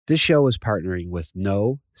This show is partnering with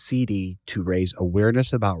No CD to raise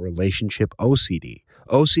awareness about relationship OCD.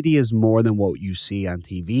 OCD is more than what you see on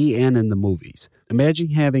TV and in the movies. Imagine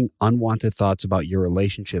having unwanted thoughts about your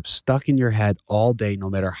relationship stuck in your head all day, no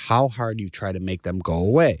matter how hard you try to make them go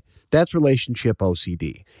away. That's relationship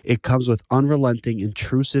OCD. It comes with unrelenting,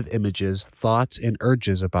 intrusive images, thoughts, and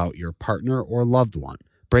urges about your partner or loved one.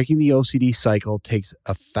 Breaking the OCD cycle takes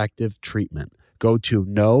effective treatment. Go to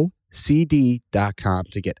NoCD.com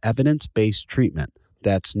to get evidence-based treatment.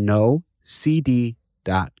 That's NoCD.com.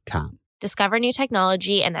 Discover new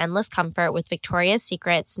technology and endless comfort with Victoria's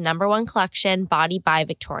Secret's #1 collection, Body by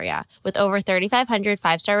Victoria. With over 3,500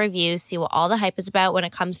 five-star reviews, see what all the hype is about when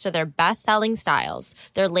it comes to their best-selling styles.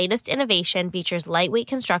 Their latest innovation features lightweight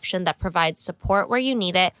construction that provides support where you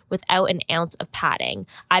need it without an ounce of padding.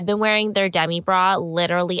 I've been wearing their Demi bra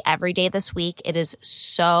literally every day this week. It is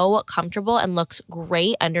so comfortable and looks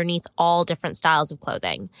great underneath all different styles of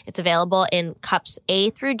clothing. It's available in cups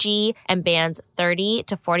A through G and bands 30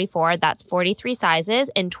 to 44. That's 43 sizes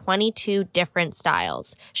in 22 different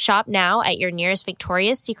styles. Shop now at your nearest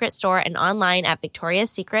Victoria's Secret store and online at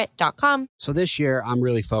victoriassecret.com. So this year, I'm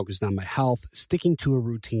really focused on my health, sticking to a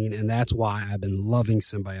routine, and that's why I've been loving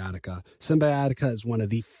Symbiotica. Symbiotica is one of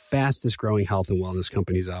the fastest growing health and wellness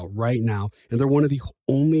companies out right now, and they're one of the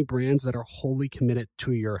only brands that are wholly committed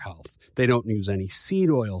to your health. They don't use any seed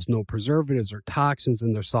oils, no preservatives or toxins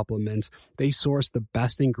in their supplements. They source the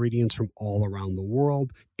best ingredients from all around the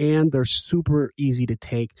world, and they're super easy to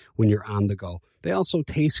take when you're on the go. They also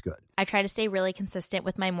taste good. I try to stay really consistent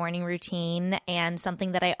with my morning routine, and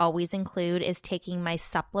something that I always include is taking my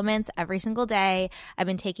supplements every single day. I've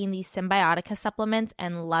been taking these Symbiotica supplements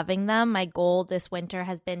and loving them. My goal this winter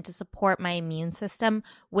has been to support my immune system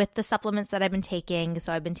with the supplements that I've been taking.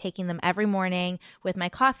 So I've been taking them every morning with my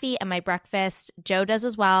coffee and my breakfast. Joe does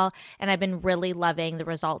as well, and I've been really loving the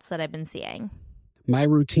results that I've been seeing. My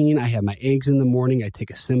routine, I have my eggs in the morning, I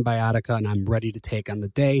take a Symbiotica, and I'm ready to take on the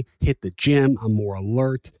day, hit the gym, I'm more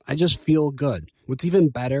alert. I just feel good. What's even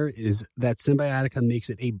better is that Symbiotica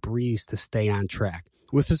makes it a breeze to stay on track.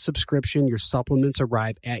 With a subscription, your supplements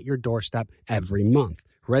arrive at your doorstep every month.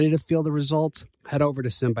 Ready to feel the results? Head over to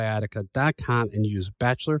Symbiotica.com and use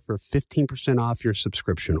Bachelor for 15% off your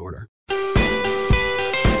subscription order.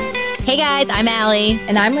 Hey guys, I'm Allie.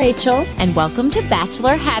 And I'm Rachel. And welcome to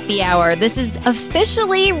Bachelor Happy Hour. This is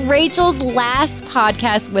officially Rachel's last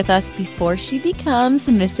podcast with us before she becomes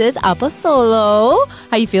Mrs. Abasolo.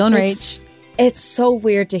 How you feeling, Rach? It's so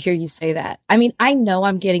weird to hear you say that. I mean, I know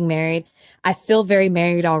I'm getting married. I feel very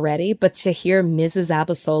married already, but to hear Mrs.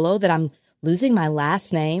 Abasolo, that I'm losing my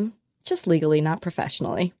last name, just legally, not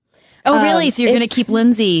professionally. Oh, really? So you're going to keep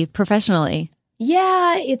Lindsay professionally?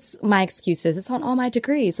 Yeah, it's my excuses. It's on all my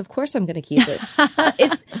degrees. Of course I'm going to keep it.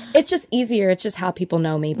 It's just easier. It's just how people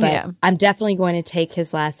know me. But yeah. I'm definitely going to take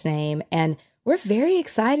his last name. And we're very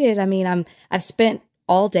excited. I mean, I've spent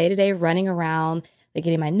all day today running around, like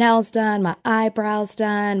getting my nails done, my eyebrows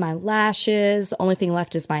done, my lashes. The only thing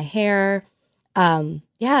left is my hair.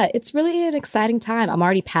 Yeah, it's really an exciting time. I'm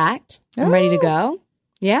already packed. I'm ready to go.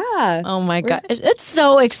 Yeah. Oh my God. It's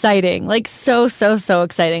so exciting. Like so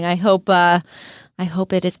exciting. I hope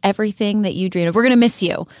it is everything that you dreamed of. We're going to miss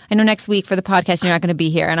you. I know next week for the podcast, you're not going to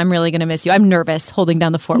be here, and I'm really going to miss you. I'm nervous holding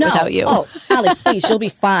down the fort without you. Oh, Allie, please, you'll be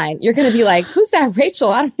fine. You're going to be like, who's that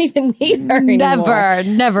Rachel? I don't even need her anymore.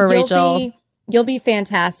 Never, Rachel. You'll be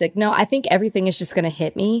fantastic. No, I think everything is just going to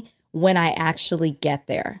hit me when I actually get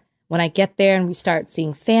there. When I get there and we start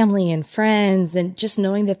seeing family and friends and just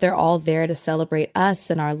knowing that they're all there to celebrate us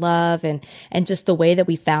and our love and just the way that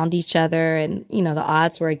we found each other and, you know, the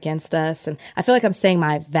odds were against us. And I feel like I'm saying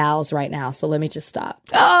my vows right now. So let me just stop.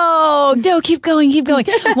 Oh, no, keep going.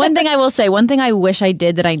 One thing I will say, one thing I wish I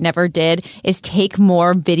did that I never did is take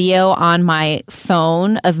more video on my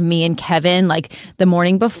phone of me and Kevin, like the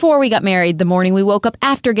morning before we got married, the morning we woke up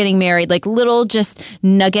after getting married, like little just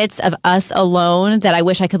nuggets of us alone that I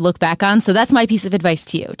wish I could look back on. So that's my piece of advice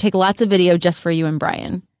to you. Take lots of video just for you and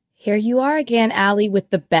Brian. Here you are again, Allie,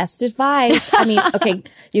 with the best advice. I mean, okay,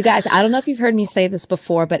 you guys, I don't know if you've heard me say this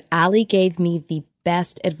before, but Allie gave me the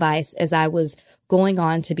best advice as I was going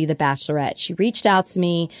on to be the Bachelorette. She reached out to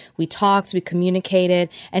me, we talked, we communicated,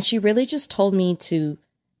 and she really just told me to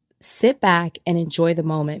sit back and enjoy the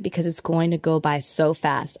moment because it's going to go by so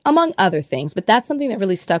fast, among other things. But that's something that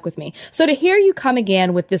really stuck with me. So to hear you come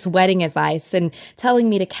again with this wedding advice and telling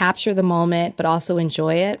me to capture the moment, but also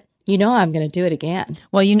enjoy it, you know I'm going to do it again.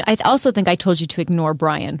 Well, I also think I told you to ignore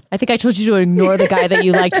Brian. I think I told you to ignore the guy that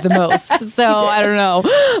you liked the most. So I don't know.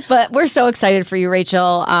 But we're so excited for you,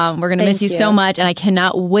 Rachel. We're going to miss you so much. And I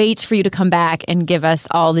cannot wait for you to come back and give us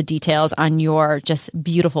all the details on your just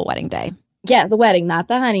beautiful wedding day. Yeah, the wedding, not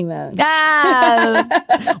the honeymoon.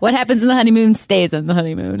 What happens in the honeymoon stays in the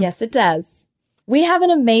honeymoon. Yes, it does. We have an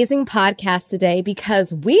amazing podcast today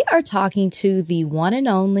because we are talking to the one and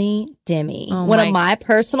only Demi, one of my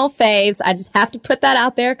personal faves. I just have to put that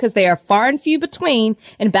out there because they are far and few between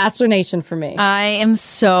in Bachelor Nation for me. I am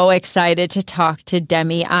so excited to talk to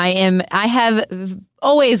Demi. I have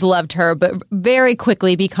always loved her, but very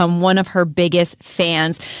quickly become one of her biggest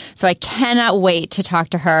fans. So I cannot wait to talk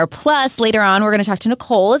to her. Plus, later on, we're going to talk to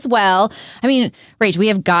Nicole as well. I mean, Rach, we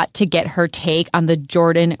have got to get her take on the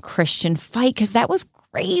Jordan Christian fight because that was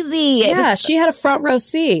crazy. Yeah, she had a front row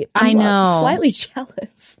seat. I know. Slightly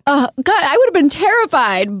jealous. God, I would have been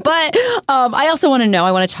terrified. But I also want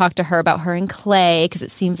to talk to her about her and Clay because it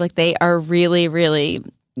seems like they are really, really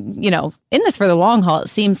in this for the long haul, it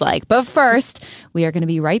seems like. But first, we are going to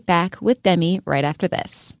be right back with Demi right after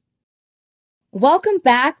this. Welcome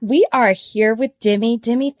back. We are here with Demi.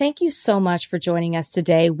 Demi, thank you so much for joining us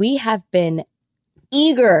today. We have been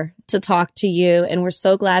eager to talk to you, and we're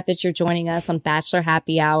so glad that you're joining us on Bachelor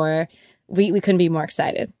Happy Hour. We couldn't be more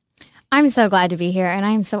excited. I'm so glad to be here, and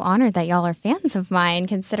I'm so honored that y'all are fans of mine,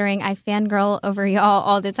 considering I fangirl over y'all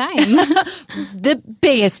all the time. The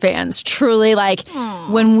biggest fans, truly.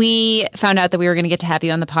 When we found out that we were going to get to have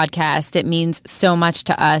you on the podcast, it means so much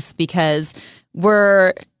to us because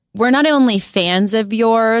we're not only fans of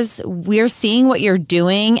yours, we're seeing what you're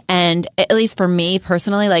doing, and at least for me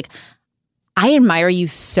personally, I admire you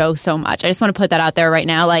so, so much. I just want to put that out there right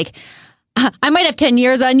now. I might have 10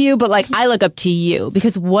 years on you, but I look up to you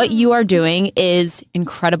because what you are doing is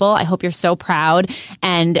incredible. I hope you're so proud.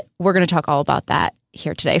 And we're going to talk all about that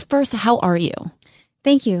here today. First, how are you?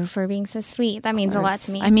 Thank you for being so sweet. That means a lot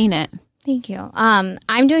to me. I mean it. Thank you.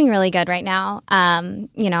 I'm doing really good right now. I'm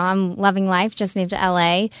loving life. Just moved to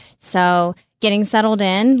LA. So getting settled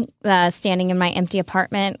in, standing in my empty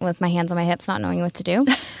apartment with my hands on my hips, not knowing what to do.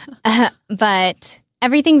 But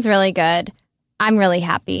everything's really good. I'm really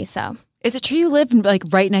happy. So. Is it true you live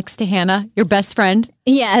right next to Hannah, your best friend?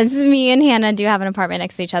 Yes, me and Hannah do have an apartment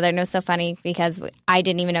next to each other. And it was so funny because I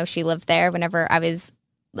didn't even know she lived there whenever I was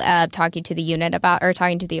talking to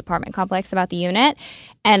the apartment complex about the unit.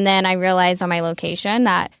 And then I realized on my location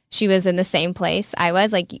that she was in the same place I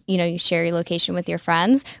was. You share your location with your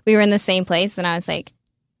friends. We were in the same place. And I was like,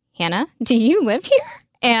 Hannah, do you live here?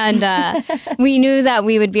 And we knew that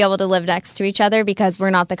we would be able to live next to each other because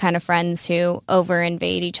we're not the kind of friends who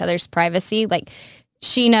over-invade each other's privacy.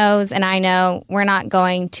 She knows and I know we're not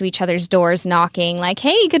going to each other's doors knocking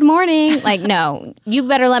hey, good morning. No, you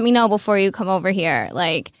better let me know before you come over here.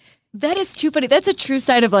 That is too funny. That's a true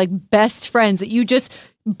side of best friends that you just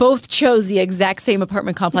both chose the exact same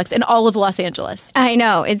apartment complex in all of Los Angeles. I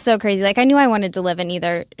know. It's so crazy. I knew I wanted to live in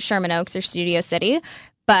either Sherman Oaks or Studio City,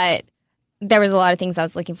 but there was a lot of things I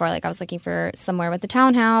was looking for. I was looking for somewhere with a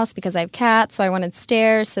townhouse because I have cats, so I wanted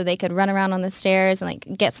stairs so they could run around on the stairs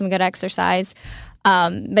and get some good exercise.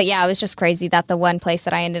 But yeah, it was just crazy that the one place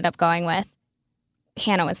that I ended up going with,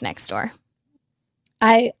 Hannah was next door.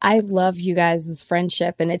 I love you guys'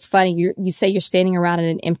 friendship, and it's funny. You say you're standing around in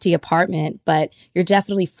an empty apartment, but you're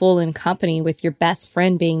definitely full in company with your best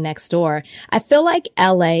friend being next door. I feel like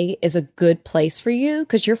LA is a good place for you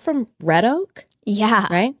because you're from Red Oak. Yeah.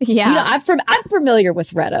 Right? Yeah. I'm familiar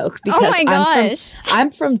with Red Oak because oh my gosh. I'm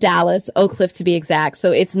from Dallas, Oak Cliff to be exact.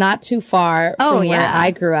 So it's not too far from where I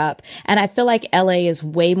grew up. And I feel like LA is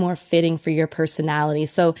way more fitting for your personality.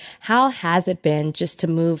 So how has it been just to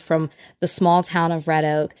move from the small town of Red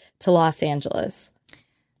Oak to Los Angeles?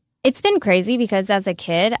 It's been crazy because as a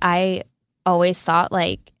kid, I always thought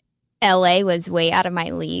LA was way out of my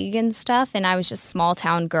league and stuff. And I was just a small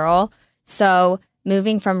town girl. So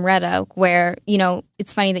moving from Red Oak, where,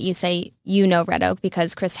 it's funny that you say Red Oak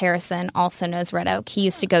because Chris Harrison also knows Red Oak. He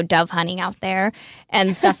used to go dove hunting out there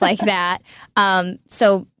and stuff like that.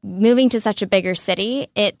 So moving to such a bigger city,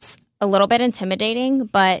 it's a little bit intimidating,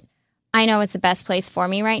 but I know it's the best place for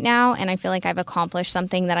me right now. And I feel like I've accomplished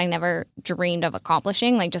something that I never dreamed of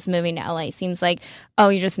accomplishing. Just moving to LA seems like, oh,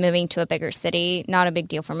 you're just moving to a bigger city. Not a big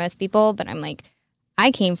deal for most people. But I'm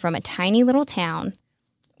I came from a tiny little town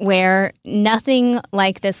where nothing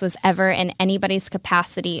like this was ever in anybody's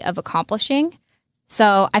capacity of accomplishing.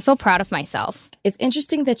 So I feel proud of myself. It's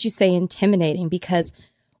interesting that you say intimidating because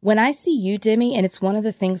when I see you, Demi, and it's one of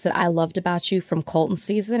the things that I loved about you from Colton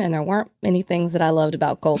season, and there weren't many things that I loved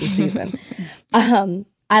about Colton season,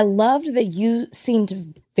 I loved that you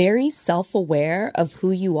seemed very self-aware of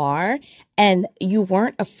who you are, and you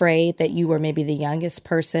weren't afraid that you were maybe the youngest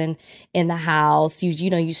person in the house.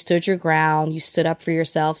 You stood your ground, you stood up for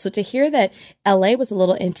yourself. So to hear that LA was a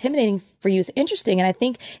little intimidating for you is interesting, and I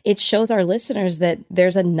think it shows our listeners that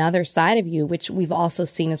there's another side of you, which we've also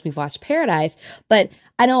seen as we've watched Paradise. But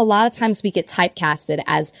I know a lot of times we get typecasted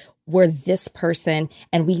as we're this person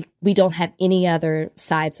and we don't have any other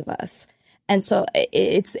sides of us. And so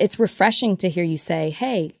it's refreshing to hear you say,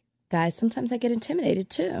 hey, guys, sometimes I get intimidated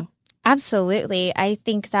too. Absolutely. I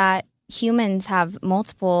think that humans have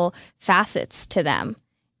multiple facets to them.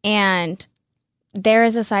 And there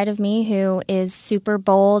is a side of me who is super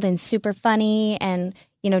bold and super funny and,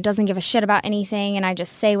 doesn't give a shit about anything. And I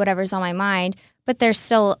just say whatever's on my mind. But there's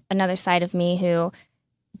still another side of me who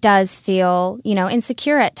does feel,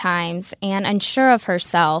 insecure at times and unsure of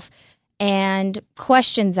herself and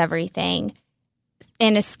questions everything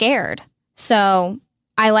and is scared. So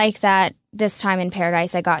I like that this time in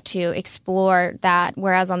Paradise, I got to explore that,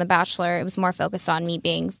 whereas on The Bachelor, it was more focused on me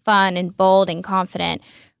being fun and bold and confident.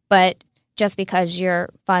 But just because you're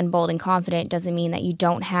fun, bold, and confident doesn't mean that you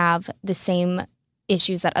don't have the same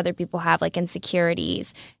issues that other people have, like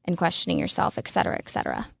insecurities and questioning yourself, et cetera, et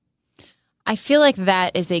cetera. I feel like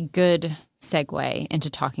that is a good segue into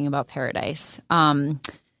talking about Paradise.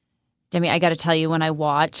 Demi, I got to tell you, when I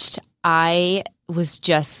watched, I was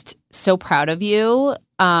just so proud of you.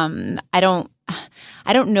 I don't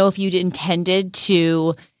know if you'd intended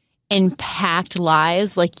to impact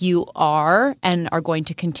lives like you are and are going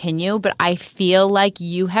to continue, but I feel like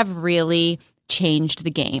you have really changed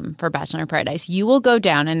the game for Bachelor in Paradise. You will go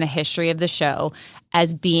down in the history of the show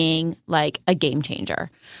as being like a game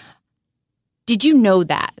changer. Did you know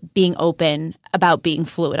that, being open about being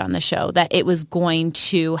fluid on the show, that it was going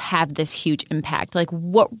to have this huge impact? Like,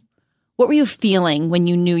 what were you feeling when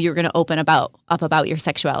you knew you were going to open up about your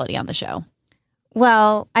sexuality on the show?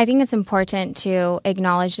 Well, I think it's important to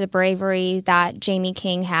acknowledge the bravery that Jamie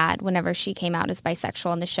King had whenever she came out as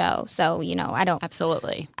bisexual on the show. So, I don't...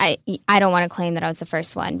 Absolutely. I don't want to claim that I was the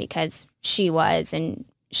first one, because she was, and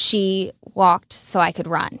she walked so I could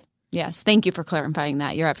run. Yes. Thank you for clarifying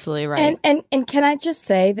that. You're absolutely right. And can I just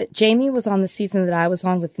say that Jamie was on the season that I was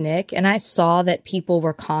on with Nick, and I saw that people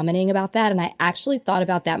were commenting about that, and I actually thought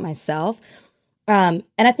about that myself. And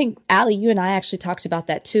I think, Allie, you and I actually talked about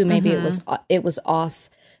that too. Maybe it was off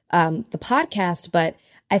the podcast, but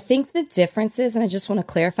I think the difference is, and I just want to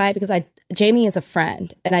clarify, because Jamie is a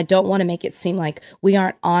friend, and I don't want to make it seem like we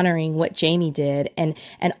aren't honoring what Jamie did and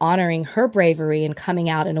honoring her bravery and coming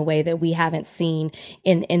out in a way that we haven't seen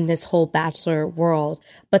in this whole Bachelor world.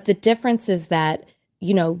 But the difference is that,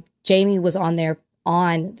 Jamie was on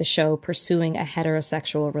the show pursuing a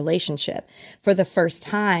heterosexual relationship. For the first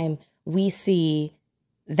time, we see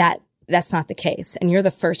that that's not the case. And you're the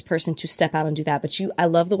first person to step out and do that. But I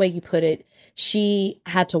love the way you put it. She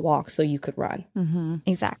had to walk so you could run. Mm-hmm.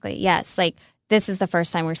 Exactly. Yes. Like, this is the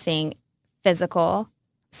first time we're seeing physical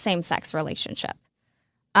same-sex relationship.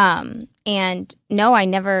 And no, I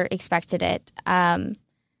never expected it. I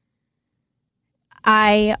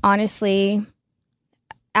honestly,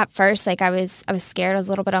 at first, like, I was scared. I was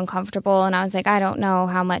a little bit uncomfortable, and I was like, I don't know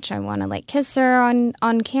how much I want to like kiss her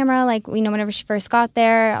on camera. Like, whenever she first got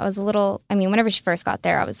there, whenever she first got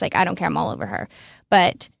there, I was like, I don't care, I'm all over her.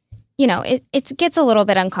 But it gets a little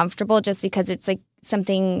bit uncomfortable just because it's like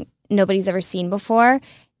something nobody's ever seen before,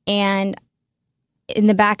 and in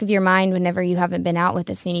the back of your mind, whenever you haven't been out with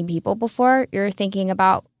this many people before, you're thinking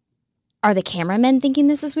about, are the cameramen thinking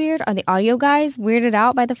this is weird? Are the audio guys weirded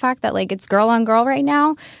out by the fact that, like, it's girl on girl right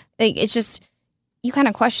now? Like, it's just, you kind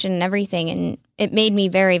of question everything, and it made me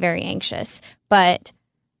very, very anxious. But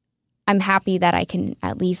I'm happy that I can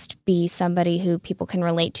at least be somebody who people can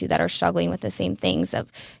relate to that are struggling with the same things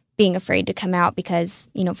of being afraid to come out, because,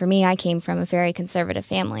 for me, I came from a very conservative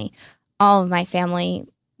family. All of my family,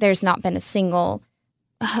 there's not been a single,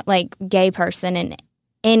 like, gay person in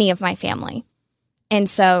any of my family. And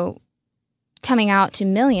so coming out to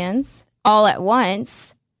millions all at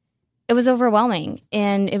once, it was overwhelming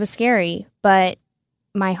and it was scary, but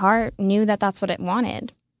my heart knew that that's what it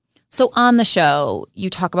wanted. So on the show,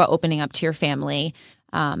 you talk about opening up to your family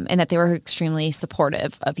and that they were extremely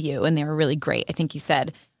supportive of you and they were really great, I think you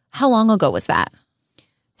said. How long ago was that?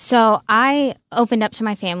 So I opened up to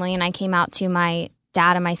my family and I came out to my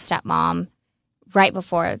dad and my stepmom right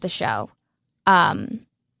before the show.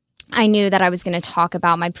 I knew that I was going to talk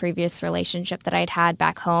about my previous relationship that I'd had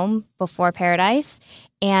back home before Paradise,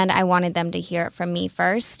 and I wanted them to hear it from me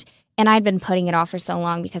first. And I'd been putting it off for so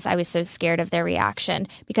long because I was so scared of their reaction,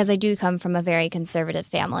 because I do come from a very conservative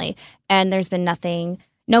family, and there's been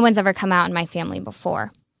no one's ever come out in my family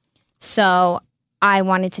before. So I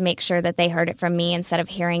wanted to make sure that they heard it from me instead of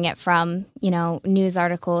hearing it from, news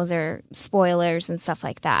articles or spoilers and stuff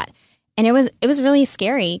like that. And it was really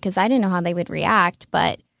scary because I didn't know how they would react,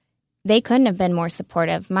 but they couldn't have been more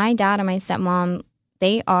supportive. My dad and my stepmom,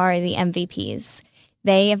 they are the MVPs.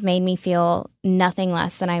 They have made me feel nothing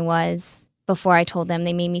less than I was before I told them.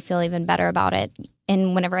 They made me feel even better about it.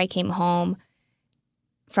 And whenever I came home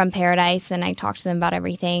from Paradise and I talked to them about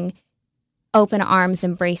everything, open arms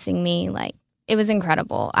embracing me, like, it was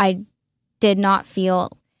incredible. I did not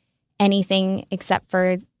feel anything except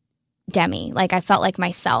for Demi. Like, I felt like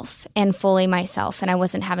myself and fully myself, and I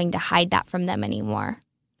wasn't having to hide that from them anymore.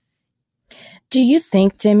 Do you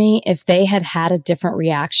think, Demi, if they had had a different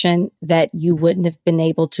reaction, that you wouldn't have been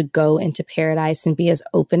able to go into Paradise and be as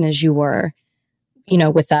open as you were,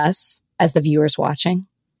 with us as the viewers watching?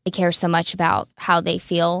 I care so much about how they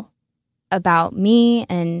feel about me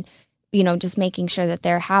and, just making sure that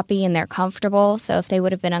they're happy and they're comfortable. So if they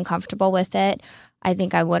would have been uncomfortable with it, I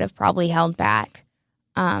think I would have probably held back.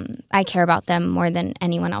 I care about them more than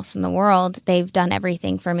anyone else in the world. They've done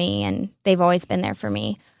everything for me and they've always been there for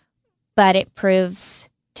me. But it proves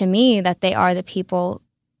to me that they are the people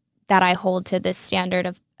that I hold to this standard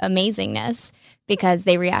of amazingness because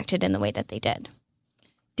they reacted in the way that they did.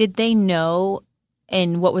 Did they know,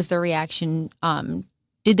 and what was their reaction?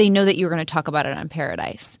 Did they know that you were going to talk about it on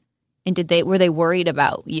Paradise? And were they worried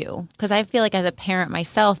about you? Because I feel like as a parent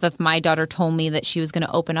myself, if my daughter told me that she was going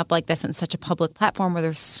to open up like this on such a public platform where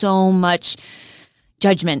there's so much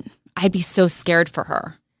judgment, I'd be so scared for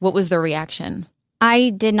her. What was their reaction? I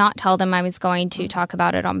did not tell them I was going to talk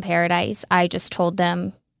about it on Paradise. I just told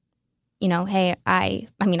them, hey, I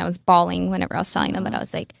was bawling whenever I was telling them, but I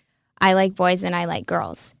was like, I like boys and I like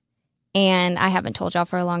girls. And I haven't told y'all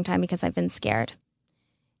for a long time because I've been scared.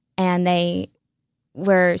 And they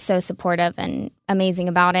were so supportive and amazing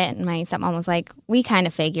about it. And my stepmom was like, we kind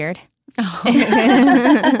of figured. Oh.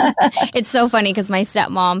 It's so funny because my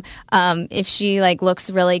stepmom, if she looks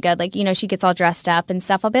really good, she gets all dressed up and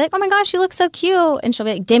stuff, I'll be like, oh my gosh, you look so cute. And she'll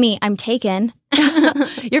be like, Demi, I'm taken.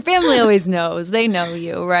 Your family always knows. They know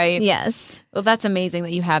you, right? Yes. Well, that's amazing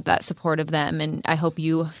that you have that support of them. And I hope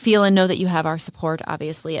you feel and know that you have our support,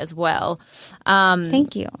 obviously, as well.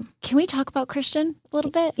 Thank you. Can we talk about Christian a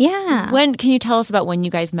little bit? Yeah. Can you tell us about when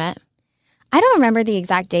you guys met? I don't remember the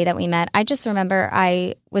exact day that we met. I just remember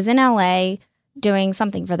I was in LA doing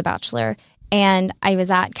something for The Bachelor, and I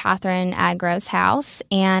was at Catherine Agro's house,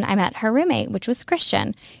 and I met her roommate, which was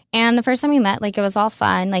Christian. And the first time we met, it was all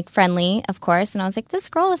fun, friendly, of course. And I was like, this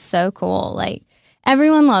girl is so cool.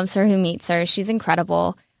 Everyone loves her who meets her. She's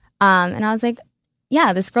incredible. And I was like,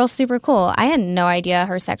 yeah, this girl's super cool. I had no idea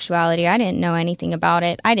her sexuality. I didn't know anything about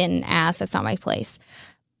it. I didn't ask. That's not my place.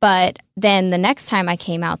 But then the next time I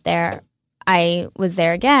came out there, I was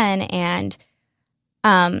there again, and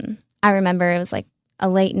I remember it was a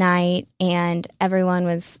late night, and everyone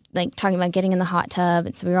was talking about getting in the hot tub,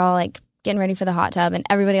 and so we were all getting ready for the hot tub, and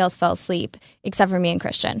everybody else fell asleep except for me and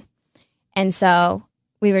Christian. And so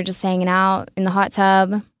we were just hanging out in the hot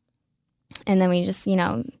tub, and then we just made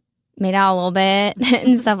out a little bit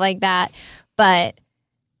and stuff like that. But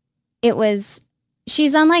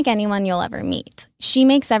she's unlike anyone you'll ever meet. She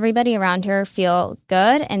makes everybody around her feel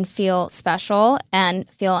good and feel special and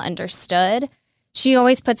feel understood. She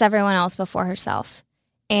always puts everyone else before herself.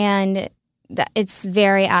 And it's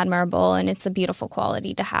very admirable, and it's a beautiful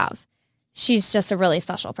quality to have. She's just a really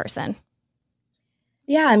special person.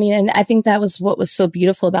 Yeah, and I think that was what was so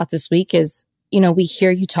beautiful about this week is, we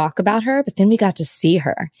hear you talk about her, but then we got to see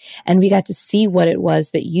her, and we got to see what it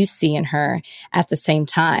was that you see in her at the same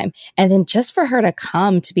time. And then just for her to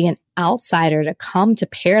come to be an outsider, to come to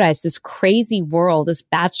Paradise, this crazy world, this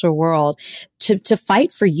Bachelor world, to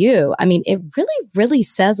fight for you. It really, really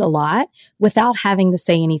says a lot without having to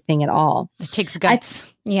say anything at all. It takes guts.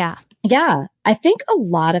 Yeah. Yeah. I think a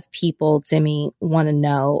lot of people, Demi, want to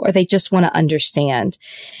know, or they just want to understand.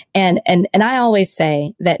 And I always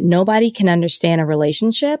say that nobody can understand a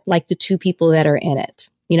relationship like the two people that are in it.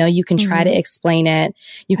 You can try to explain it.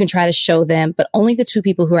 You can try to show them, but only the two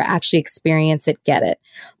people who are actually experience it get it.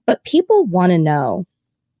 But people want to know.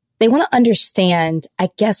 They want to understand, I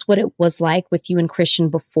guess, what it was like with you and Christian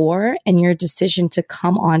before and your decision to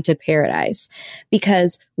come on to Paradise.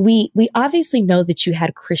 Because we obviously know that you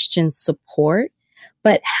had Christian support,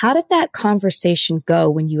 but how did that conversation go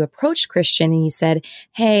when you approached Christian and you said,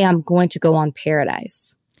 hey, I'm going to go on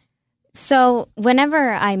Paradise? So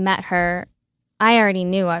whenever I met her, I already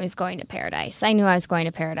knew I was going to Paradise. I knew I was going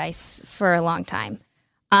to Paradise for a long time.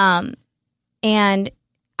 And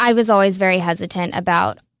I was always very hesitant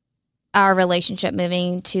about our relationship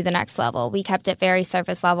moving to the next level. We kept it very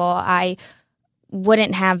surface level. I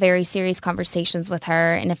wouldn't have very serious conversations with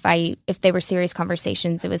her. And if they were serious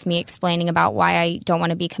conversations, it was me explaining about why I don't want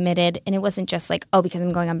to be committed. And it wasn't just like, oh, because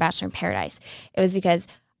I'm going on Bachelor in Paradise. It was because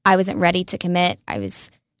I wasn't ready to commit.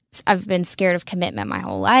 I've been scared of commitment my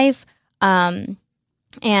whole life. And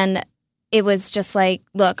it was just like,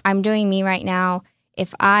 look, I'm doing me right now.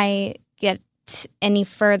 If I get any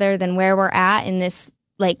further than where we're at in this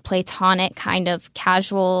like platonic kind of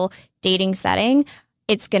casual dating setting,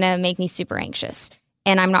 it's going to make me super anxious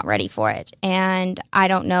and I'm not ready for it. And I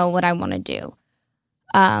don't know what I want to do.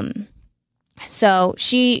 So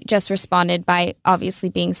she just responded by obviously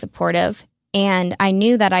being supportive. And I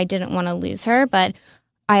knew that I didn't want to lose her, but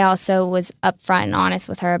I also was upfront and honest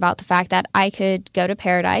with her about the fact that I could go to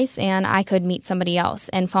Paradise and I could meet somebody else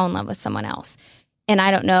and fall in love with someone else. And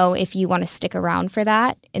I don't know if you want to stick around for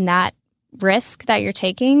that and that risk that you're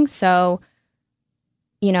taking. So,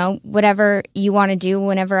 you know, whatever you want to do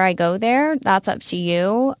whenever I go there, that's up to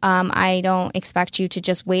you. I don't expect you to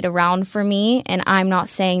just wait around for me. And I'm not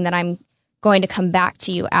saying that I'm going to come back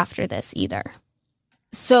to you after this either.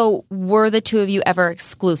 So were the two of you ever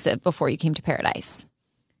exclusive before you came to Paradise?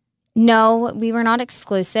 No, we were not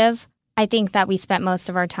exclusive. I think that we spent most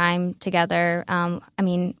of our time together.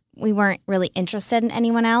 We weren't really interested in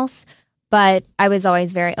anyone else. But I was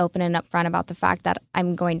always very open and upfront about the fact that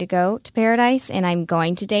I'm going to go to Paradise and I'm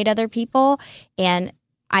going to date other people. And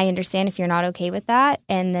I understand if you're not okay with that.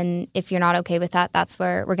 And then if you're not okay with that, that's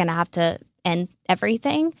where we're going to have to end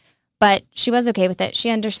everything. But she was okay with it. She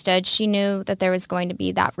understood. She knew that there was going to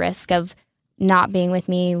be that risk of not being with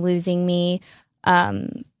me, losing me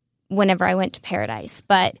whenever I went to Paradise.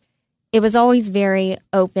 But it was always very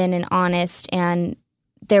open and honest. And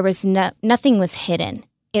there was nothing was hidden.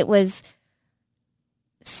 It was...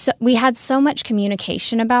 So we had so much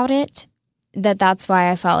communication about it that's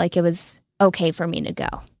why I felt like it was okay for me to go.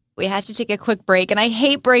 We have to take a quick break. And I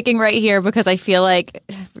hate breaking right here because I feel like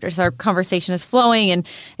just our conversation is flowing and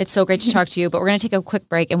it's so great to talk to you. But we're going to take a quick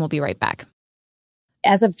break and we'll be right back.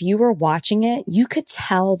 As a viewer watching it, you could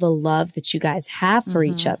tell the love that you guys have for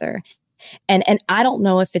each other. And I don't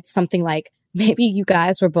know if it's something like maybe you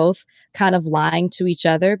guys were both kind of lying to each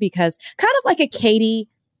other because kind of like a Katie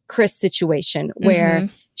Chris situation where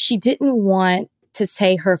she didn't want to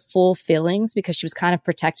say her full feelings because she was kind of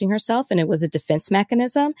protecting herself and it was a defense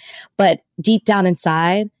mechanism. But deep down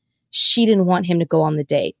inside, she didn't want him to go on the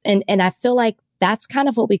date. And I feel like that's kind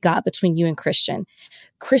of what we got between you and Christian.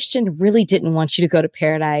 Christian really didn't want you to go to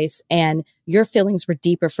Paradise and your feelings were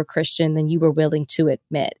deeper for Christian than you were willing to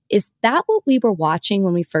admit. Is that what we were watching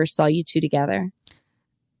when we first saw you two together?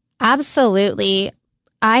 Absolutely.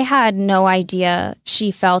 I had no idea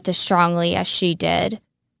she felt as strongly as she did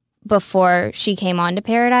before she came on to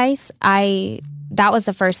Paradise. That was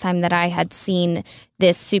the first time that I had seen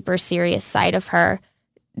this super serious side of her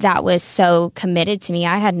that was so committed to me.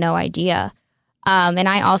 I had no idea. And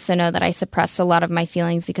I also know that I suppressed a lot of my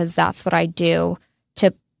feelings because that's what I do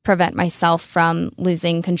to prevent myself from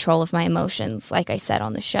losing control of my emotions, like I said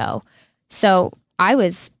on the show. So I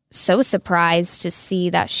was so surprised to see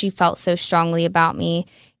that she felt so strongly about me.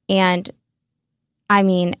 And I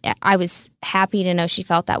mean, I was happy to know she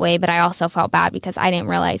felt that way, but I also felt bad because I didn't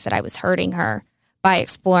realize that I was hurting her by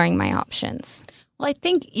exploring my options. Well, I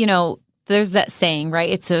think, there's that saying, right?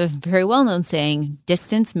 It's a very well-known saying,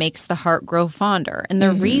 distance makes the heart grow fonder. And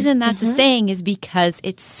the reason that's a saying is because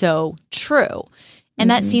it's so true. And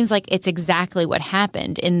that seems like it's exactly what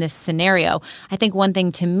happened in this scenario. I think one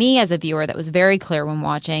thing to me as a viewer that was very clear when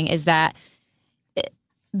watching is that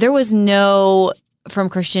there was no from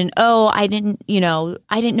Christian, I didn't know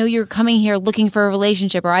you were coming here looking for a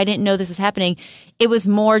relationship, or I didn't know this was happening. It was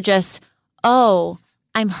more just,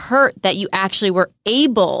 I'm hurt that you actually were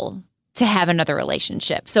able to have another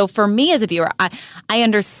relationship. So for me as a viewer, I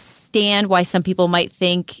understand why some people might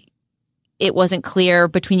think it wasn't clear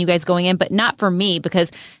between you guys going in, but not for me,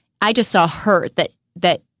 because I just saw hurt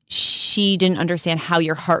that she didn't understand how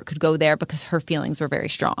your heart could go there because her feelings were very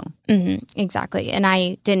strong. Mm-hmm, exactly. And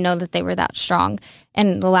I didn't know that they were that strong.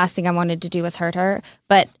 And the last thing I wanted to do was hurt her.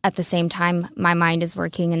 But at the same time, my mind is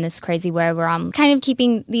working in this crazy way where I'm kind of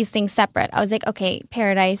keeping these things separate. I was like, okay,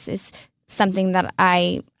 Paradise is something that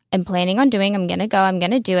I am planning on doing. I'm going to go. I'm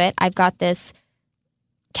going to do it. I've got this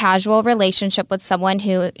casual relationship with someone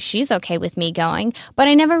who she's okay with me going, but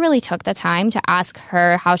I never really took the time to ask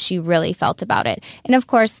her how she really felt about it. And of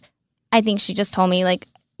course, I think she just told me, like,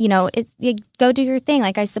 go do your thing.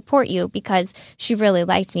 Like, I support you, because she really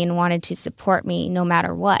liked me and wanted to support me no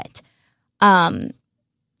matter what. And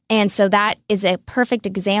And so that is a perfect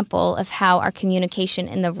example of how our communication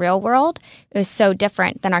in the real world is so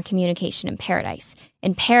different than our communication in paradise.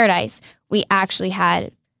 In paradise, we actually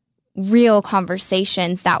had real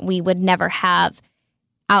conversations that we would never have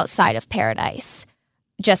outside of paradise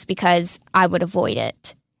just because I would avoid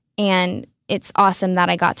it. And it's awesome that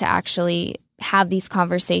I got to actually have these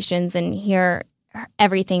conversations and hear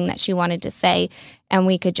everything that she wanted to say. And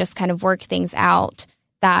we could just kind of work things out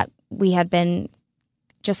that we had been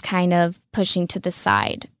just kind of pushing to the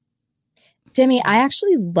side. Demi, I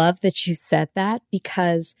actually love that you said that,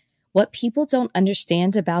 because what people don't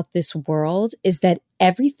understand about this world is that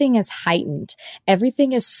everything is heightened.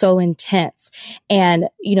 Everything is so intense. And,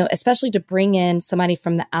 especially to bring in somebody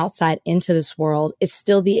from the outside into this world is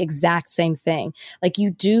still the exact same thing. Like,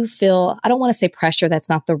 you do feel, I don't want to say pressure, that's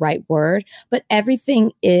not the right word, but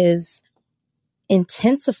everything is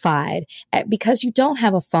intensified because you don't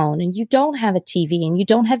have a phone and you don't have a TV and you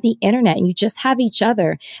don't have the internet, and you just have each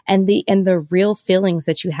other and the real feelings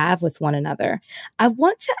that you have with one another. I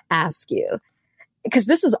want to ask you, because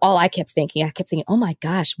this is all I kept thinking. I kept thinking, oh my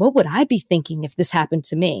gosh, what would I be thinking if this happened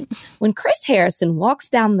to me? When Chris Harrison walks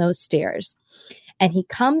down those stairs and he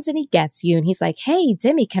comes and he gets you and he's like, hey,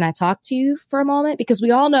 Demi, can I talk to you for a moment? Because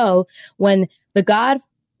we all know when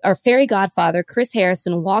our fairy godfather, Chris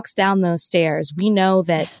Harrison, walks down those stairs, we know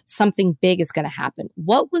that something big is going to happen.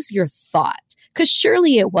 What was your thought? Because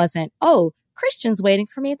surely it wasn't, oh, Christian's waiting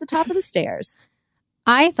for me at the top of the stairs.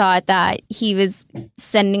 I thought that he was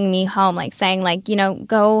sending me home, like saying, like,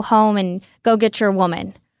 go home and go get your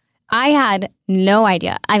woman. I had no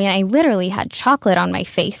idea. I mean, I literally had chocolate on my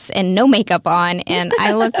face and no makeup on, and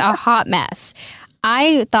I looked a hot mess.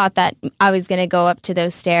 I thought that I was going to go up to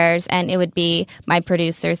those stairs and it would be my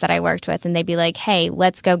producers that I worked with, and they'd be like, hey,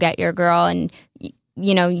 let's go get your girl, and,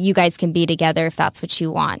 you guys can be together if that's what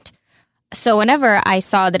you want. So whenever I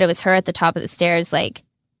saw that it was her at the top of the stairs, like,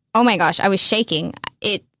 oh my gosh, I was shaking.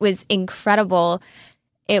 It was incredible.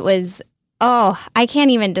 It was, I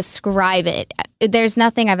can't even describe it. There's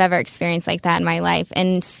nothing I've ever experienced like that in my life.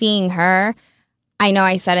 And seeing her, I know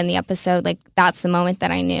I said in the episode, like, that's the moment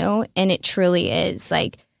that I knew. And it truly is.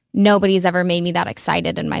 Like, nobody's ever made me that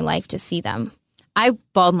excited in my life to see them. I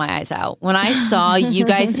bawled my eyes out when I saw you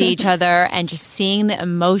guys see each other and just seeing the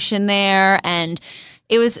emotion there. And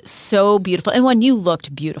it was so beautiful. And when you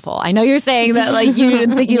looked beautiful, I know you're saying that, like, you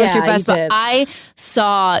didn't think you looked your best, but I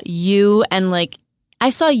saw you and, like, I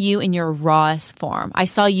saw you in your rawest form. I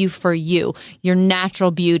saw you for you, your natural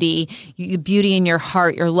beauty, the beauty in your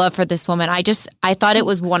heart, your love for this woman. I thought it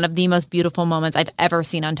was one of the most beautiful moments I've ever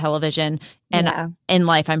seen on television and in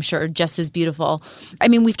life, I'm sure, just as beautiful. I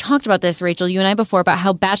mean, we've talked about this, Rachel, you and I before, about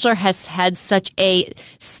how Bachelor has had such a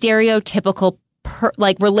stereotypical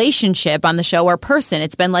relationship on the show or person.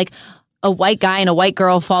 It's been like a white guy and a white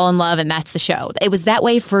girl fall in love, and that's the show. It was that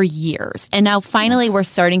way for years. And now finally we're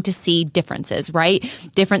starting to see differences, right?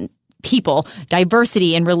 Different people,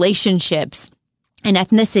 diversity in relationships and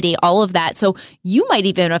ethnicity, all of that. So you might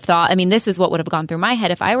even have thought, I mean, this is what would have gone through my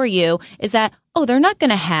head if I were you, is that, they're not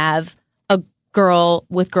going to have a girl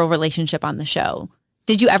with girl relationship on the show.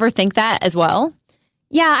 Did you ever think that as well?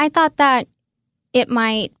 Yeah, I thought that it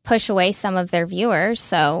might push away some of their viewers.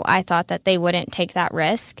 So I thought that they wouldn't take that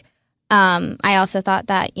risk. I also thought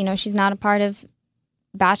that, she's not a part of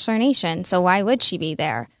Bachelor Nation, so why would she be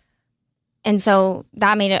there? And so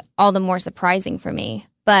that made it all the more surprising for me.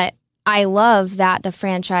 But I love that the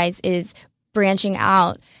franchise is branching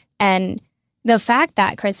out, and the fact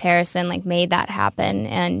that Chris Harrison, like, made that happen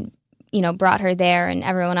and, brought her there and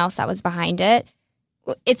everyone else that was behind it,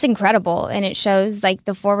 it's incredible. And it shows, like,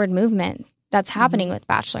 the forward movement that's happening with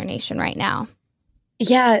Bachelor Nation right now.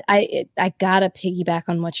 Yeah, I gotta piggyback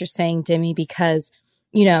on what you're saying, Demi, because,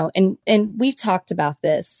 and we've talked about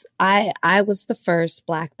this. I was the first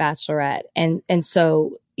Black Bachelorette. And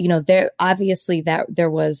so, there obviously that there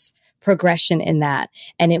was progression in that,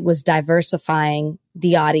 and it was diversifying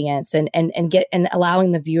the audience and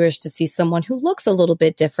allowing the viewers to see someone who looks a little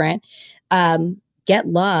bit different, get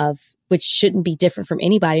love, which shouldn't be different from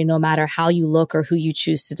anybody, no matter how you look or who you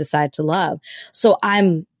choose to decide to love. So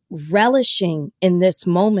I'm relishing in this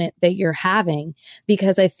moment that you're having,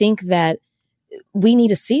 because I think that we need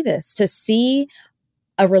to see this, to see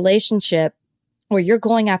a relationship where you're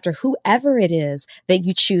going after whoever it is that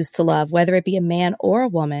you choose to love, whether it be a man or a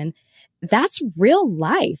woman. That's real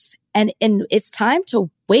life. And it's time to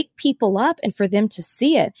wake people up and for them to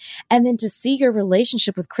see it. And then to see your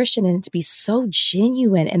relationship with Christian and it to be so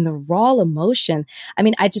genuine and the raw emotion. I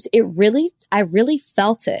mean, I really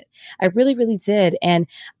felt it. I really, really did. And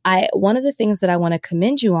one of the things that I want to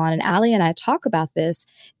commend you on, and Allie and I talk about this,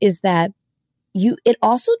 is that it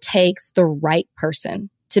also takes the right person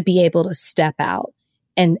to be able to step out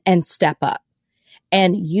and step up.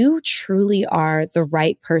 And you truly are the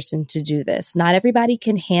right person to do this. Not everybody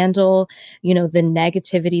can handle, the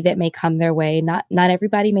negativity that may come their way. Not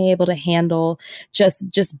everybody may be able to handle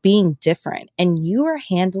just being different. And you are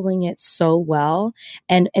handling it so well.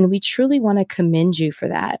 And we truly want to commend you for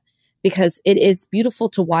that, because it is beautiful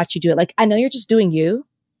to watch you do it. Like, I know you're just doing you,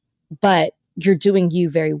 but you're doing you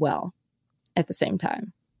very well at the same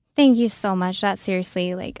time. Thank you so much. That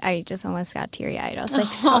seriously, I just almost got teary-eyed. I was like,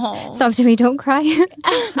 stop to me, don't cry.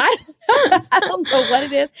 I don't know what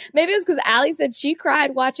it is. Maybe it was because Allie said she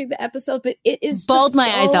cried watching the episode, but it is bawled my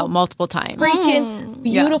eyes out multiple times. Freaking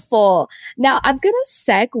beautiful. Yeah. Now, I'm going to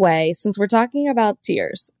segue, since we're talking about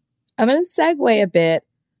tears. I'm going to segue a bit.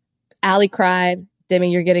 Allie cried.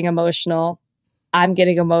 Demi, you're getting emotional. I'm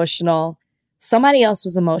getting emotional. Somebody else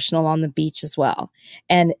was emotional on the beach as well.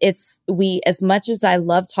 And as much as I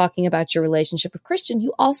love talking about your relationship with Christian,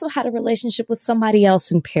 you also had a relationship with somebody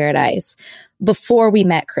else in paradise before we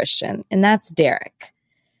met Christian, and that's Derek.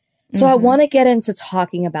 So I want to get into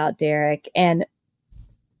talking about Derek. And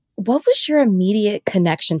what was your immediate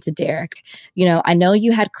connection to Derek? I know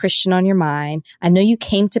you had Christian on your mind. I know you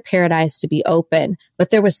came to paradise to be open,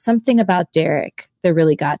 but there was something about Derek that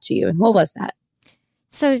really got to you. And what was that?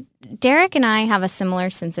 So Derek and I have a similar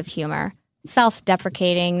sense of humor,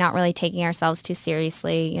 self-deprecating, not really taking ourselves too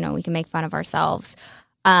seriously. We can make fun of ourselves.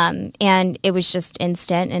 And it was just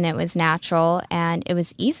instant, and it was natural, and it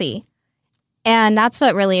was easy. And that's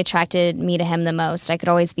what really attracted me to him the most. I could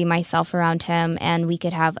always be myself around him, and we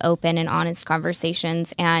could have open and honest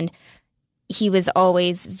conversations. And he was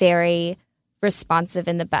always very responsive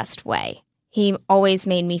in the best way. He always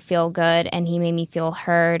made me feel good, and he made me feel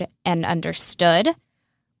heard and understood.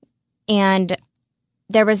 And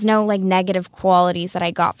there was no negative qualities that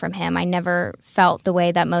I got from him. I never felt the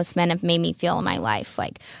way that most men have made me feel in my life.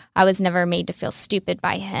 I was never made to feel stupid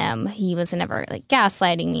by him. He was never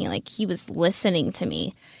gaslighting me. He was listening to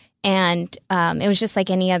me. And it was just like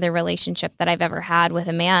any other relationship that I've ever had with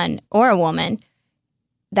a man or a woman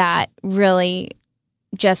that really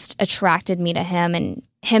just attracted me to him. And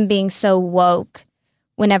him being so woke,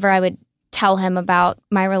 whenever I would tell him about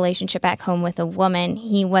my relationship back home with a woman,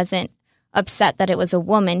 he wasn't upset that it was a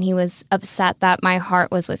woman. He was upset that my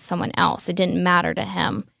heart was with someone else. It didn't matter to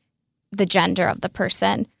him, the gender of the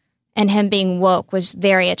person. And him being woke was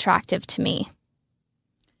very attractive to me.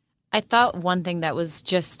 I thought one thing that was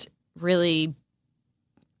just really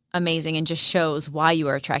amazing and just shows why you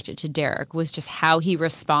were attracted to Derek was just how he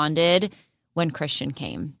responded when Christian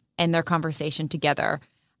came and their conversation together.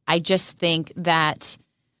 I just think that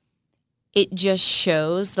it just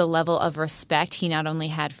shows the level of respect he not only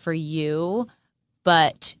had for you,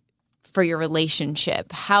 but for your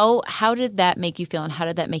relationship. How did that make you feel, and how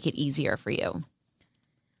did that make it easier for you?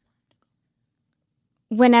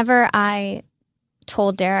 Whenever I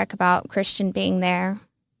told Derek about Christian being there,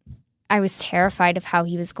 I was terrified of how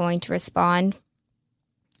he was going to respond.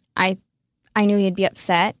 I knew he'd be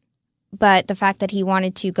upset, but the fact that he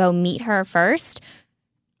wanted to go meet her first,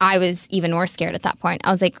 I was even more scared at that point.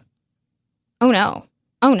 I was like, oh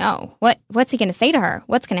no, what's he going to say to her?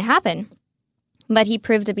 What's going to happen? But he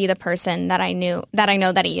proved to be the person that I know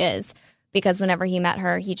that he is, because whenever he met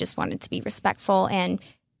her, he just wanted to be respectful. And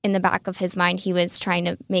in the back of his mind, he was trying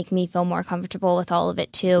to make me feel more comfortable with all of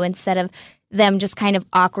it too. Instead of them just kind of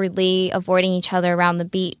awkwardly avoiding each other around the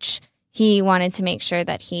beach, he wanted to make sure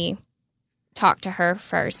that he talked to her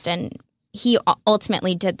first. And he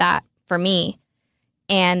ultimately did that for me.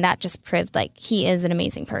 And that just proved he is an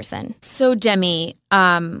amazing person. So Demi,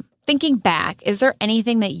 thinking back, is there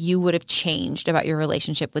anything that you would have changed about your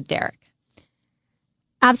relationship with Derek?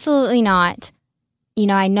 Absolutely not.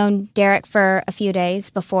 I'd known Derek for a few days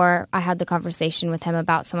before I had the conversation with him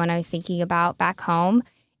about someone I was thinking about back home.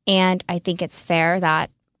 And I think it's fair that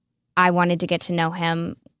I wanted to get to know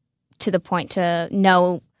him to the point to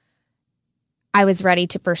know I was ready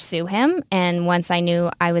to pursue him. And once I knew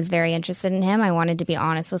I was very interested in him, I wanted to be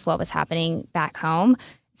honest with what was happening back home.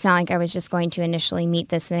 It's not like I was just going to initially meet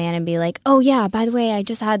this man and be like, oh yeah, by the way, I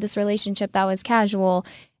just had this relationship that was casual,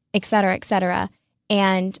 et cetera, et cetera.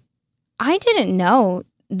 And I didn't know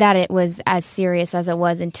that it was as serious as it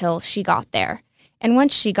was until she got there. And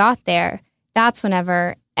once she got there, that's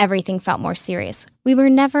whenever everything felt more serious. We were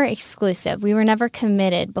never exclusive. We were never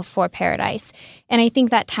committed before paradise. And I think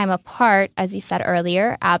that time apart, as you said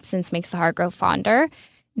earlier, absence makes the heart grow fonder.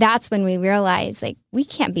 That's when we realized we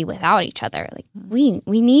can't be without each other. We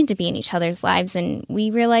need to be in each other's lives. And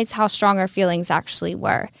we realized how strong our feelings actually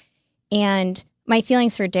were. And my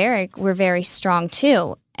feelings for Derek were very strong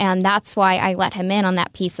too. And that's why I let him in on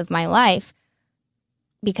that piece of my life,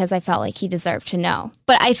 because I felt like he deserved to know.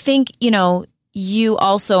 But I think, you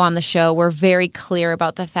also on the show were very clear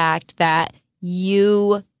about the fact that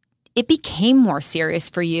it became more serious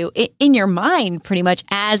for you in your mind pretty much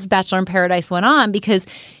as Bachelor in Paradise went on, because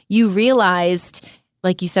you realized,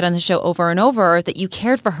 like you said on the show over and over, that you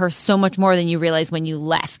cared for her so much more than you realized when you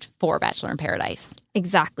left for Bachelor in Paradise.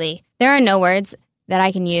 Exactly. There are no words that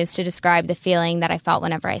I can use to describe the feeling that I felt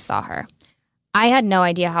whenever I saw her. I had no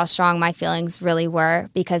idea how strong my feelings really were,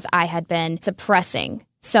 because I had been suppressing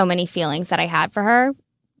so many feelings that I had for her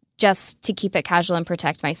just to keep it casual and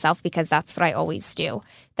protect myself, because that's what I always do.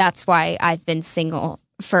 That's why I've been single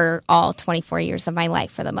for all 24 years of my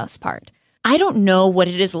life for the most part. I don't know what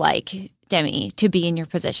it is like, Demi, to be in your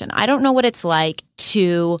position. I don't know what it's like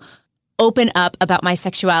to open up about my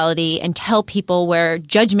sexuality and tell people where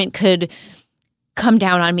judgment could come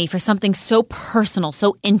down on me for something so personal,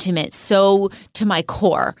 so intimate, so to my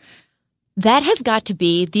core. That has got to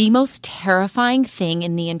be the most terrifying thing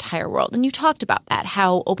in the entire world. And you talked about that,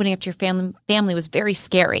 how opening up to your family was very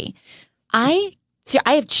scary. I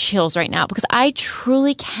have chills right now, because I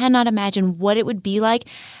truly cannot imagine what it would be like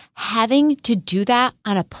having to do that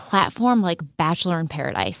on a platform like Bachelor in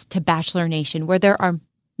Paradise to Bachelor Nation, where there are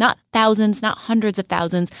not thousands, not hundreds of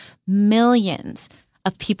thousands, millions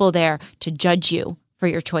of people there to judge you for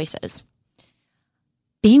your choices.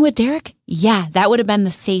 Being with Derek, yeah, that would have been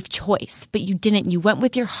the safe choice, but you didn't. You went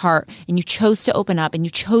with your heart and you chose to open up and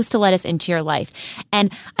you chose to let us into your life.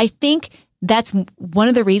 And I think that's one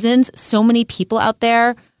of the reasons so many people out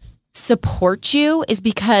there support you, is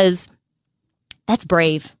because that's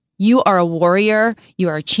brave. You are a warrior. You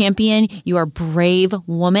are a champion. You are a brave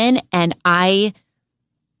woman. And I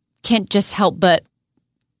can't just help but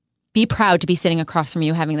be proud to be sitting across from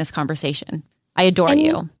you having this conversation. I adore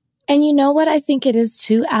you. And you know what I think it is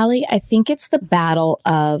too, Allie? I think it's the battle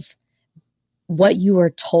of what you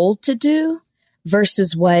are told to do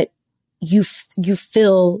versus what you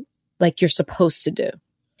feel like you're supposed to do.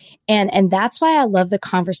 And that's why I love the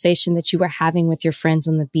conversation that you were having with your friends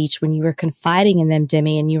on the beach when you were confiding in them,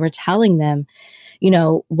 Demi, and you were telling them,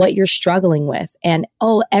 what you're struggling with. And,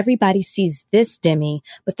 everybody sees this, Demi,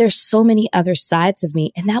 but there's so many other sides of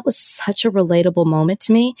me. And that was such a relatable moment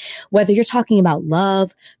to me, whether you're talking about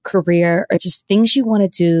love, career, or just things you want to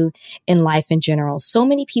do in life in general. So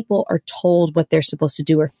many people are told what they're supposed to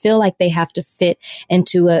do or feel like they have to fit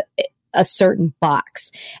into a certain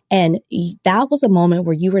box. And that was a moment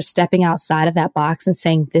where you were stepping outside of that box and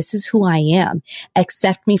saying, this is who I am.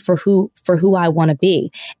 Accept me for who I want to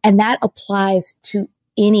be. And that applies to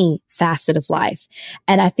any facet of life.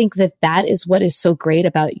 And I think that is what is so great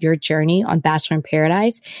about your journey on Bachelor in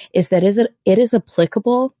Paradise, is that it is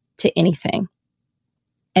applicable to anything.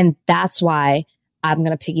 And that's why I'm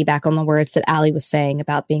going to piggyback on the words that Allie was saying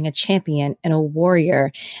about being a champion and a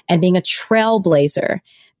warrior and being a trailblazer,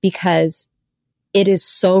 because it is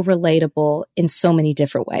so relatable in so many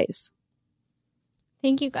different ways.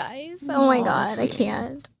 Thank you, guys. Oh my God, sweetie. I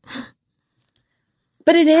can't.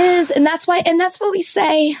 But it is. And that's what we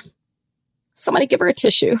say. Somebody give her a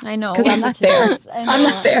tissue. I know. Because I'm not there. I'm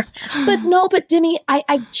not there. But Demi,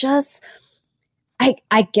 I guess,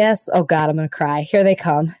 oh God, I'm going to cry. Here they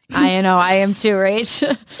come. I know. I am too, Rach.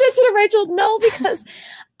 Sensitive Rachel. No, because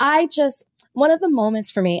one of the moments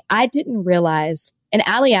for me, I didn't realize, and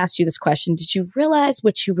Allie asked you this question, did you realize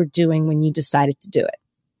what you were doing when you decided to do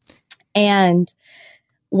it? And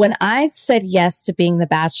when I said yes to being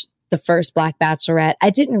the first Black Bachelorette, I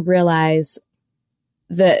didn't realize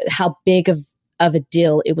how big of a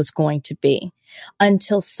deal it was going to be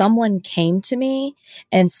until someone came to me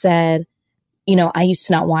and said, I used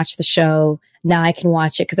to not watch the show. Now I can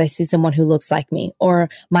watch it because I see someone who looks like me, or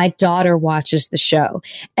my daughter watches the show.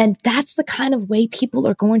 And that's the kind of way people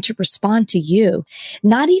are going to respond to you.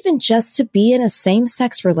 Not even just to be in a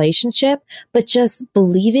same-sex relationship, but just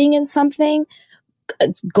believing in something,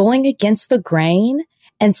 going against the grain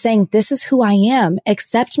and saying, this is who I am.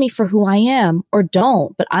 Accept me for who I am, or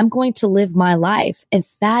don't, but I'm going to live my life. And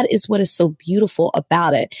that is what is so beautiful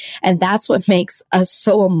about it. And that's what makes us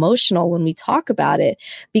so emotional when we talk about it,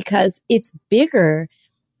 because it's bigger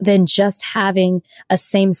than just having a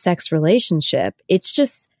same-sex relationship. It's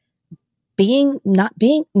just not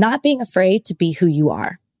being afraid to be who you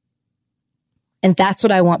are. And that's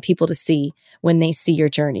what I want people to see when they see your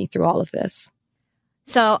journey through all of this.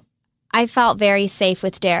 So I felt very safe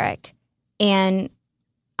with Derek, and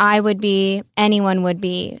anyone would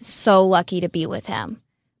be so lucky to be with him,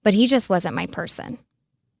 but he just wasn't my person.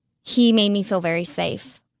 He made me feel very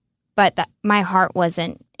safe, but my heart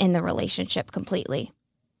wasn't in the relationship completely.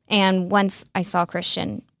 And once I saw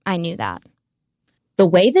Christian, I knew that. The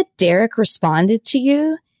way that Derek responded to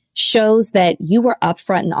you shows that you were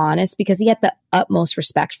upfront and honest because he had the utmost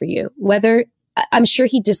respect for you. Whether I'm sure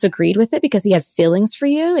he disagreed with it because he had feelings for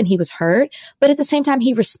you and he was hurt, but at the same time,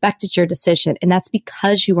 he respected your decision. And that's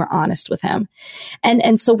because you were honest with him.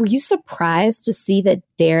 And so were you surprised to see that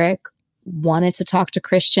Derek wanted to talk to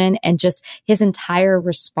Christian and just his entire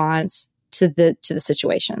response to the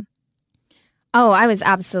situation? Oh, I was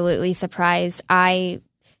absolutely surprised. I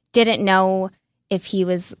didn't know if he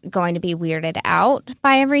was going to be weirded out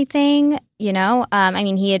by everything, you know? I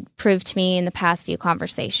mean, he had proved to me in the past few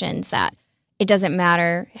conversations that it doesn't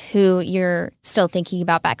matter who you're still thinking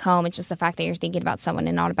about back home. It's just the fact that you're thinking about someone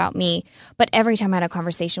and not about me. But every time I had a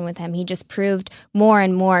conversation with him, he just proved more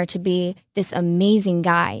and more to be this amazing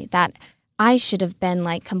guy that I should have been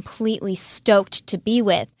like completely stoked to be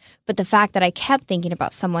with. But the fact that I kept thinking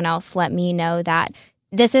about someone else let me know that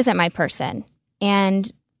this isn't my person.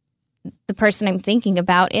 And the person I'm thinking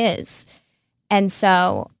about is. And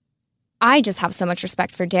so I just have so much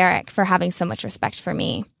respect for Derek for having so much respect for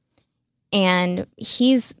me. And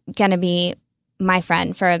he's going to be my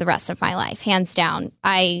friend for the rest of my life, hands down.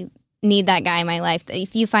 I need that guy in my life.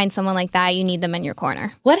 If you find someone like that, you need them in your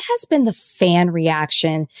corner. What has been the fan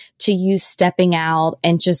reaction to you stepping out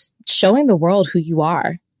and just showing the world who you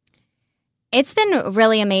are? It's been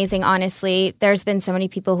really amazing, honestly. There's been so many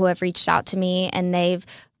people who have reached out to me and they've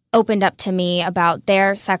opened up to me about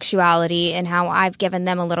their sexuality and how I've given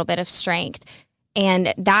them a little bit of strength.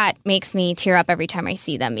 And that makes me tear up every time I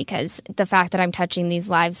see them because the fact that I'm touching these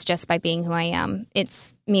lives just by being who I am,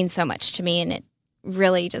 it means so much to me and it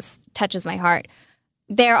really just touches my heart.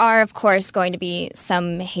 There are, of course, going to be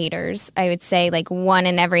some haters. I would say like 1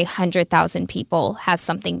 in every 100,000 people has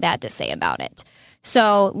something bad to say about it.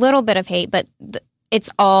 So little bit of hate, but it's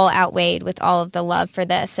all outweighed with all of the love for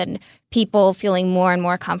this and people feeling more and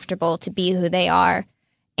more comfortable to be who they are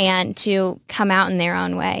and to come out in their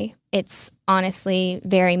own way. It's honestly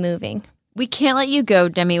very moving. We can't let you go,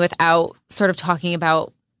 Demi, without sort of talking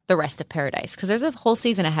about the rest of Paradise because there's a whole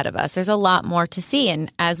season ahead of us. There's a lot more to see.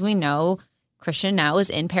 And as we know, Christian now is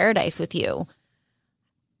in Paradise with you.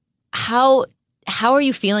 How are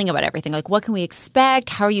you feeling about everything? Like, what can we expect?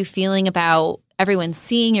 How are you feeling about everyone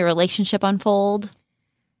seeing your relationship unfold?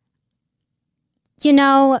 You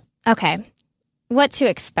know, okay, what to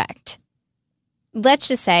expect. Let's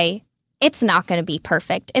just say it's not going to be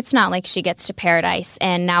perfect. It's not like she gets to Paradise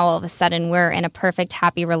and now all of a sudden we're in a perfect,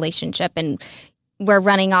 happy relationship and we're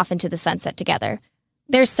running off into the sunset together.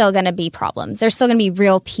 There's still going to be problems. There's still going to be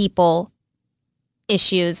real people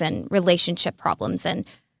issues and relationship problems. And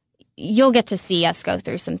you'll get to see us go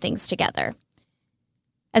through some things together.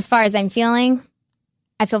 As far as I'm feeling,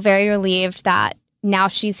 I feel very relieved that now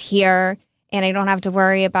she's here and I don't have to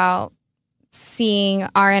worry about seeing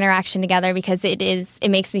our interaction together because it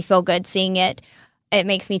makes me feel good seeing it. It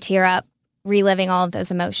makes me tear up, reliving all of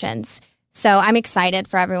those emotions. So I'm excited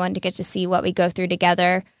for everyone to get to see what we go through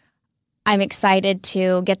together. I'm excited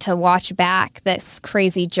to get to watch back this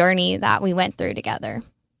crazy journey that we went through together.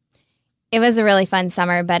 It was a really fun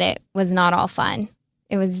summer, but it was not all fun.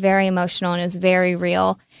 It was very emotional and it was very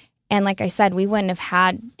real. And like I said, we wouldn't have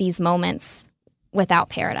had these moments without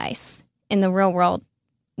Paradise. In the real world,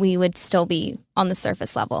 we would still be on the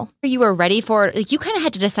surface level. You were ready for it. Like, you kind of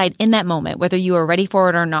had to decide in that moment whether you were ready for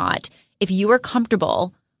it or not. If you were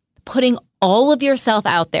comfortable putting all of yourself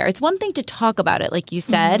out there. It's one thing to talk about it, like you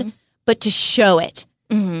said, but to show it.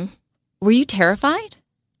 Mm-hmm. Were you terrified?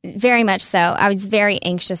 Very much so. I was very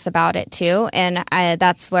anxious about it too. And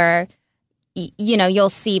that's where, you know, you'll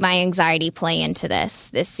see my anxiety play into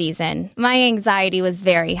this season. My anxiety was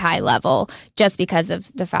very high level just because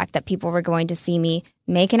of the fact that people were going to see me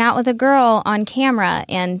making out with a girl on camera.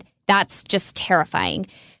 And that's just terrifying.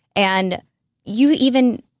 And you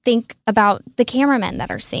even think about the cameramen that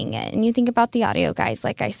are seeing it. And you think about the audio guys,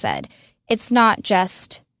 like I said. It's not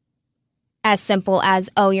just as simple as,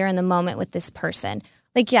 oh, you're in the moment with this person.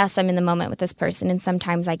 Like, yes, I'm in the moment with this person, and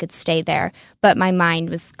sometimes I could stay there. But my mind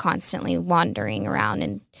was constantly wandering around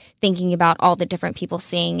and thinking about all the different people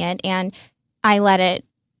seeing it. And I let it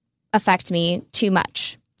affect me too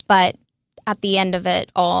much. But at the end of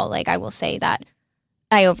it all, like, I will say that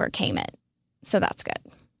I overcame it. So that's good.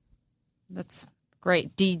 That's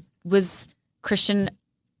great. Was Christian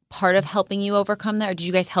part of helping you overcome that? Or did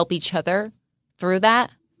you guys help each other through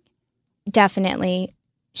that? Definitely.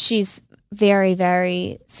 She's very,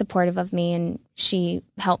 very supportive of me, and she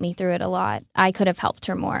helped me through it a lot. I could have helped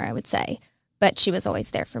her more, I would say, but she was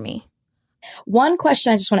always there for me. One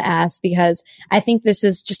question I just want to ask, because I think this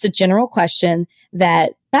is just a general question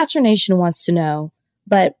that Bachelor Nation wants to know,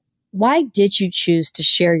 but why did you choose to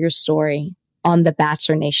share your story on the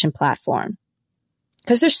Bachelor Nation platform?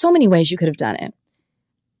 Because there's so many ways you could have done it.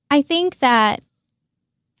 I think that,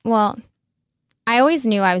 well, I always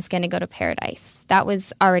knew I was going to go to Paradise. That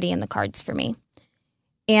was already in the cards for me.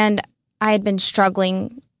 And I had been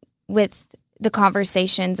struggling with the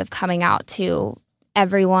conversations of coming out to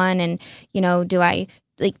everyone and, do I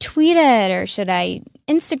like tweet it or should I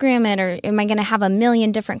Instagram it or am I going to have a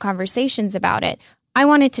million different conversations about it? I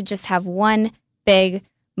wanted to just have one big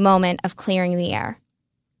moment of clearing the air.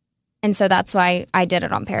 And so that's why I did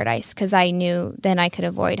it on Paradise, because I knew then I could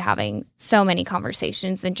avoid having so many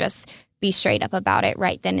conversations and just be straight up about it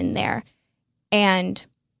right then and there. And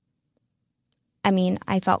I mean,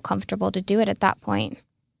 I felt comfortable to do it at that point.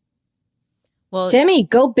 Well, Demi,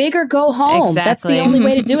 go big or go home. Exactly. That's the only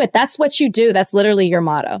way to do it. That's what you do. That's literally your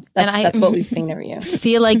motto. That's what we've seen of you.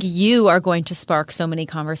 Feel like you are going to spark so many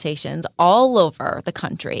conversations all over the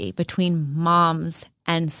country between moms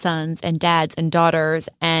and sons and dads and daughters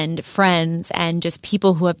and friends and just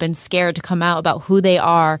people who have been scared to come out about who they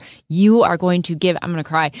are. You are going to give, I'm going to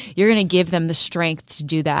cry. You're going to give them the strength to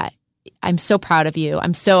do that. I'm so proud of you.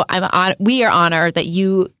 We are honored that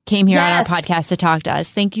you came here on our podcast to talk to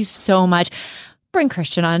us. Thank you so much. Bring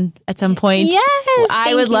Christian on at some point. Yes.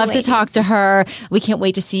 I would love to talk to her. We can't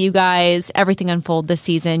wait to see you guys, everything unfold this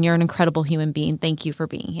season. You're an incredible human being. Thank you for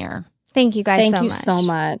being here. Thank you guys so much. Thank you so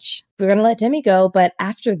much. We're going to let Demi go, but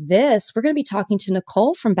after this, we're going to be talking to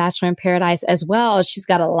Nicole from Bachelor in Paradise as well. She's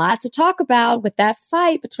got a lot to talk about with that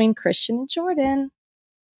fight between Christian and Jordan.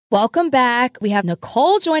 Welcome back. We have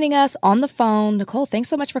Nicole joining us on the phone. Nicole, thanks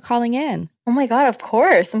so much for calling in. Oh my God, of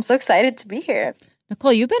course. I'm so excited to be here.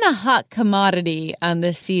 Nicole, you've been a hot commodity on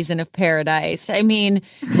this season of Paradise. I mean,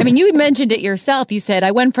 you mentioned it yourself. You said,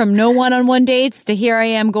 I went from no one-on-one dates to here I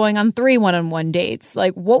am going on 3 one-on-one dates.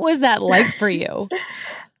 Like, what was that like for you?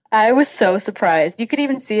 I was so surprised. You could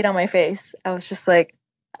even see it on my face. I was just like,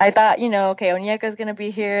 I thought, okay, Onyeka's going to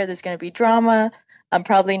be here. There's going to be drama. I'm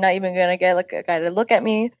probably not even going to get like a guy to look at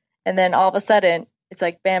me. And then all of a sudden, it's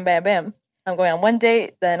like, bam, bam, bam. I'm going on one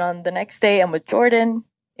date. Then on the next day, I'm with Jordan.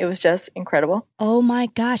 It was just incredible. Oh my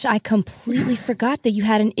gosh, I completely forgot that you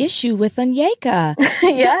had an issue with Onyeka.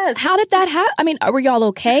 Yes. How did that happen? I mean, were y'all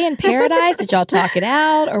okay in Paradise? Did y'all talk it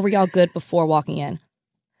out? Or were y'all good before walking in?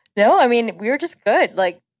 No, I mean, we were just good.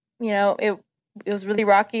 Like, it was really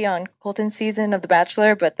rocky on Colton's season of The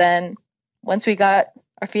Bachelor. But then once we got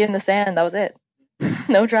our feet in the sand, that was it.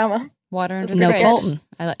 No drama. Water under the no bridge. Colton.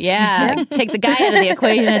 Take the guy out of the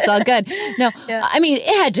equation. It's all good. No, I mean,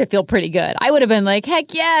 it had to feel pretty good. I would have been like,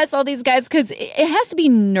 heck yes, all these guys, because it has to be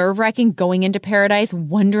nerve-wracking going into Paradise,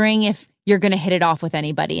 wondering if you're going to hit it off with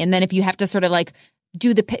anybody. And then if you have to sort of like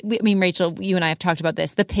do Rachel, you and I have talked about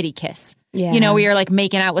this, the pity kiss. Yeah. Where you're like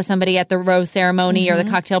making out with somebody at the rose ceremony or the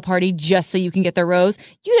cocktail party just so you can get the rose.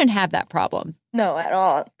 You didn't have that problem. No, at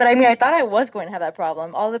all. But I mean, I thought I was going to have that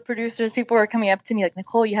problem. All the producers, people were coming up to me like,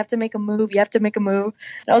 Nicole, you have to make a move. You have to make a move.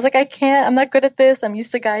 And I was like, I can't. I'm not good at this. I'm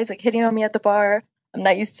used to guys like hitting on me at the bar. I'm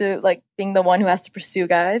not used to like being the one who has to pursue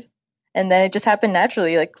guys. And then it just happened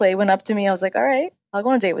naturally. Like Clay went up to me. I was like, all right, I'll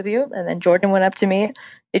go on a date with you. And then Jordan went up to me.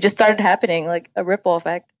 It just started happening like a ripple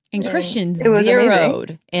effect. And Christian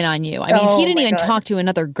zeroed in on you. I mean, he didn't even talk to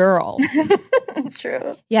another girl. It's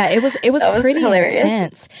true. Yeah, it was pretty hilarious.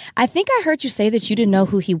 intense. I think I heard you say that you didn't know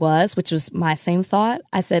who he was, which was my same thought.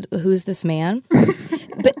 I said, who's this man?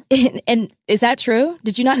 But and is that true?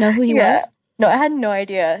 Did you not know who he was? No, I had no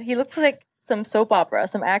idea. He looked like some soap opera,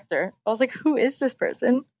 some actor. I was like, who is this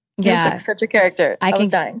person? He looks like such a character. I was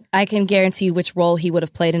dying. I can guarantee you which role he would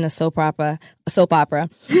have played in a soap opera.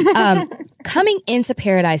 Coming into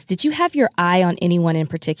Paradise, did you have your eye on anyone in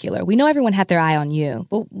particular? We know everyone had their eye on you,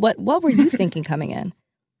 but what were you thinking coming in?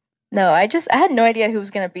 No, I had no idea who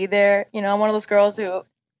was going to be there. I'm one of those girls who,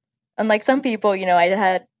 unlike some people,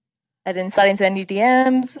 I didn't slide into any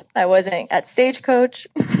DMs. I wasn't at Stagecoach.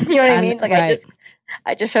 You know what I mean? Like right.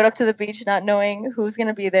 I just showed up to the beach not knowing who's going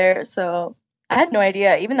to be there. So I had no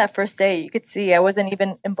idea. Even that first day, you could see I wasn't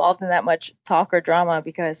even involved in that much talk or drama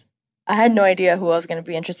because I had no idea who I was going to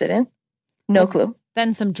be interested in. No clue.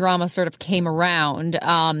 Then some drama sort of came around.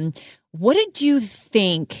 What did you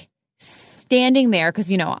think standing there?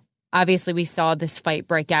 Because, obviously we saw this fight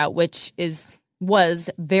break out, which was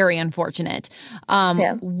very unfortunate.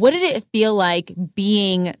 What did it feel like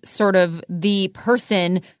being sort of the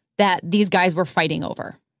person that these guys were fighting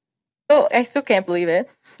over? Oh, I still can't believe it.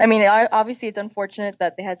 I mean, obviously it's unfortunate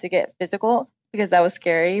that they had to get physical because that was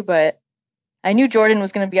scary, but I knew Jordan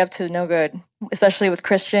was going to be up to no good, especially with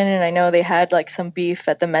Christian, and I know they had like some beef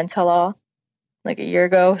at the men tell-all like a year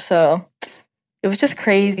ago, so it was just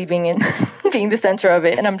crazy being in being the center of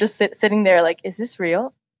it. And I'm just sitting there like, is this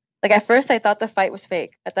real? Like at first I thought the fight was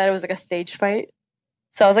fake. I thought it was like a staged fight.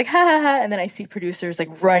 So I was like, ha ha ha. And then I see producers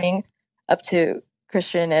like running up to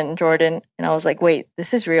Christian and Jordan. And I was like, wait,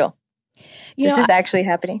 this is real. This is actually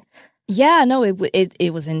happening. Yeah, no,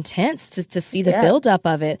 it was intense to see the buildup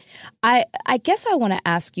of it. I guess I want to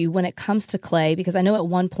ask you when it comes to Clay, because I know at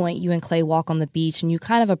one point you and Clay walk on the beach and you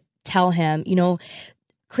kind of tell him,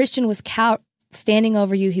 Christian was standing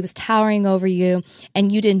over you, he was towering over you,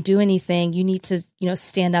 and you didn't do anything. You need to,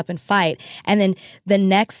 stand up and fight. And then the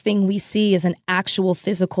next thing we see is an actual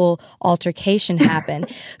physical altercation happen.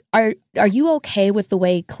 Are you okay with the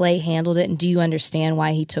way Clay handled it, and do you understand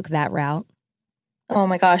why he took that route? Oh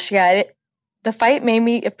my gosh, yeah. The fight made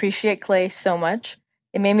me appreciate Clay so much.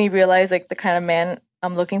 It made me realize like the kind of man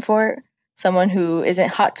I'm looking for. Someone who isn't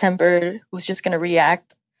hot-tempered, who's just going to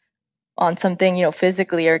react on something,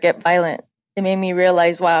 physically or get violent. It made me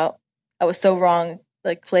realize, wow, I was so wrong.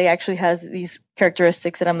 Like Clay actually has these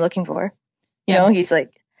characteristics that I'm looking for. You know, he's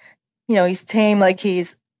like, he's tame, like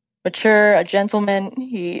he's mature, a gentleman.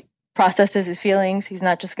 He processes his feelings. He's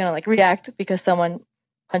not just going to like react because someone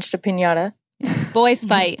punched a piñata. Boys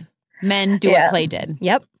fight. Men do what Clay did.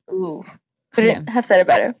 Yep. Ooh. Couldn't have said it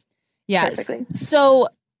better. Yeah. Perfectly. So,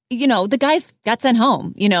 the guys got sent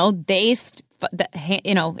home. It's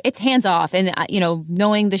hands off. And,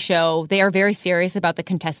 knowing the show, they are very serious about the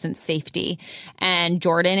contestants' safety. And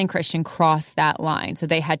Jordan and Christian crossed that line. So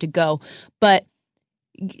they had to go. But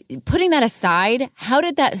putting that aside, how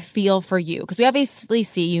did that feel for you? Because we obviously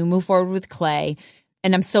see you move forward with Clay.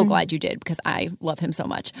 And I'm so glad you did because I love him so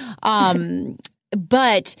much.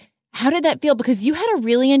 But how did that feel? Because you had a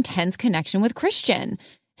really intense connection with Christian.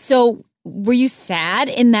 So were you sad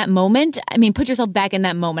in that moment? I mean, put yourself back in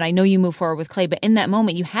that moment. I know you moved forward with Clay, but in that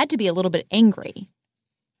moment, you had to be a little bit angry.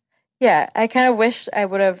 Yeah, I kind of wished I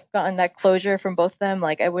would have gotten that closure from both of them.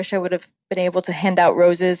 Like, I wish I would have been able to hand out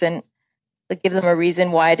roses and like give them a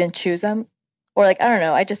reason why I didn't choose them. Or like, I don't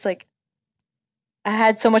know. I just like, I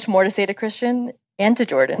had so much more to say to Christian and to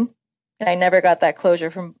Jordan. And I never got that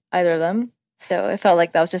closure from either of them. So it felt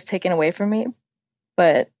like that was just taken away from me.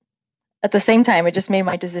 But at the same time, it just made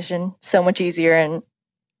my decision so much easier. And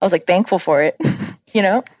I was like thankful for it.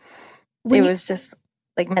 It was just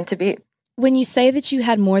like meant to be. When you say that you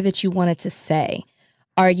had more that you wanted to say,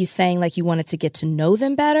 are you saying like you wanted to get to know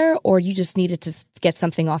them better, or you just needed to get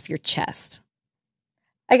something off your chest?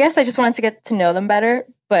 I guess I just wanted to get to know them better.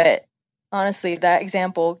 But honestly, that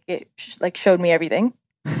example showed me everything.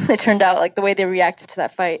 It turned out like the way they reacted to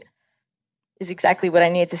that fight is exactly what I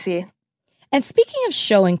needed to see. And speaking of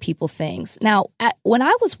showing people things, now when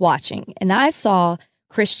I was watching and I saw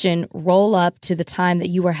Christian roll up to the time that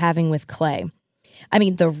you were having with Clay, I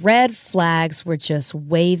mean, the red flags were just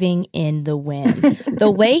waving in the wind.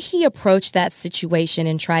 The way he approached that situation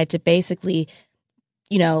and tried to basically,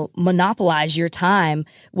 monopolize your time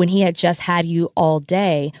when he had just had you all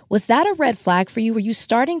day, was that a red flag for you? Were you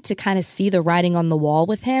starting to kind of see the writing on the wall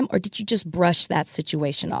with him, or did you just brush that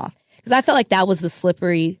situation off? Because I felt like that was the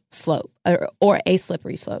slippery slope or a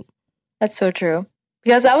slippery slope. That's so true.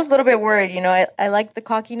 Because I was a little bit worried, I like the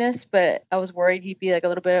cockiness, but I was worried he'd be like a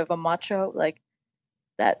little bit of a macho, like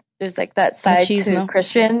that. There's like that side machismo. To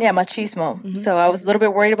Christian. Yeah, machismo. Mm-hmm. So I was a little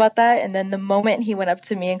bit worried about that. And then the moment he went up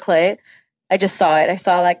to me and Clay, I just saw it. I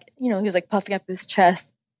saw like, he was like puffing up his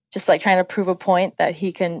chest, just like trying to prove a point that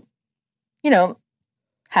he can,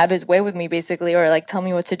 have his way with me basically, or like tell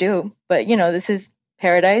me what to do. But, this is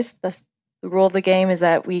paradise. That's the rule of the game, is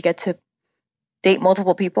that we get to date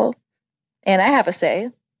multiple people and I have a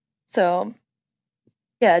say. So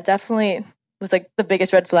yeah, it definitely was like the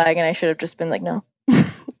biggest red flag, and I should have just been like, no.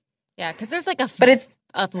 Yeah, because there's like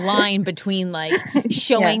a line between like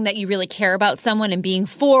showing that you really care about someone and being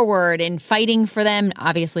forward and fighting for them,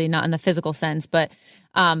 obviously not in the physical sense, but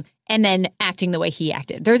and then acting the way he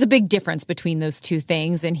acted. There's a big difference between those two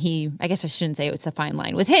things, and I guess I shouldn't say it's a fine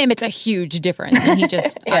line. With him, it's a huge difference, and he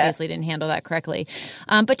just obviously didn't handle that correctly.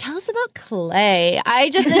 But tell us about Clay. I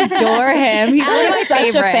just adore him. He's one of my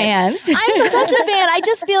favorites. A fan. I'm such a fan. I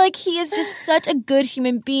just feel like he is just such a good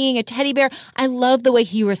human being, a teddy bear. I love the way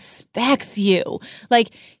he respects you.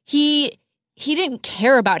 Like, he didn't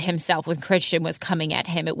care about himself when Christian was coming at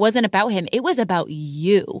him. It wasn't about him. It was about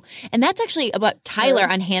you. And that's actually about Tyler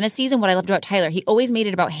on Hannah's season. What I loved about Tyler, he always made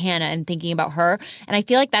it about Hannah and thinking about her. And I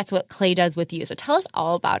feel like that's what Clay does with you. So tell us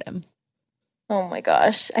all about him. Oh my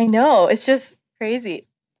gosh. I know. It's just crazy.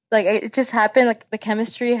 Like, it just happened. Like, the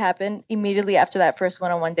chemistry happened immediately after that first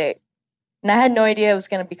one-on-one date. And I had no idea it was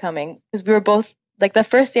going to be coming, because we were both, like, the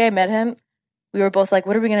first day I met him, we were both like,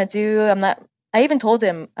 what are we going to do? I'm not I even told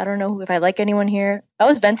him, I don't know if I like anyone here. I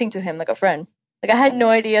was venting to him like a friend. Like I had no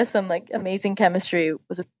idea some like amazing chemistry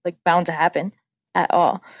was like bound to happen at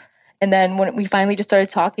all. And then when we finally just started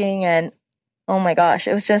talking, and oh my gosh,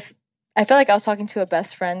 it was just, I felt like I was talking to a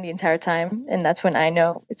best friend the entire time. And that's when I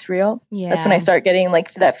know it's real. Yeah. That's when I start getting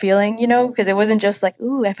like that feeling, you know, because it wasn't just like,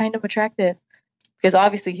 ooh, I find him attractive. Because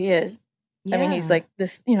obviously he is. Yeah. I mean, he's like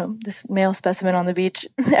this, you know, this male specimen on the beach.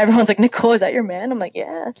 Everyone's like, Nicole, is that your man? I'm like,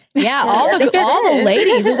 yeah. Yeah, all the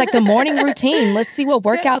ladies. It was like the morning routine. Let's see what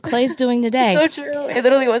workout Clay's doing today. So true. It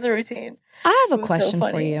literally was a routine. I have a question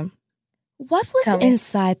for you. What was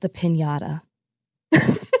inside the piñata?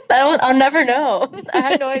 I'll never know. I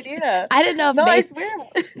had no idea. I didn't know if I swear.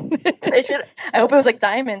 I hope it was like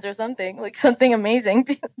diamonds or something, like something amazing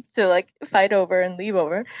to like fight over and leave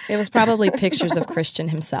over. It was probably pictures of Christian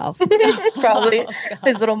himself. Probably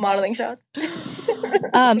his little modeling shots.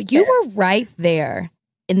 You were right there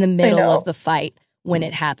in the middle of the fight when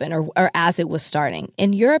it happened, or as it was starting.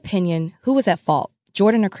 In your opinion, who was at fault,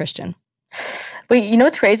 Jordan or Christian? Wait, you know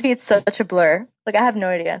what's crazy? It's such a blur. Like, I have no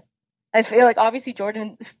idea. I feel like obviously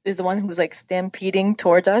Jordan is the one who was like stampeding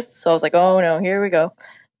towards us. So I was like, oh no, here we go.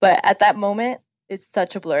 But at that moment, it's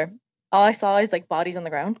such a blur. All I saw is like bodies on the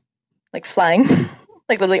ground, like flying,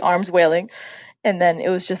 like literally arms wailing. And then it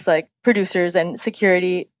was just like producers and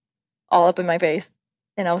security all up in my face.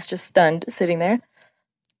 And I was just stunned sitting there.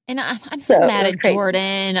 And I'm so mad at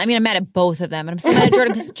Jordan. I mean, I'm mad at both of them. And I'm so mad at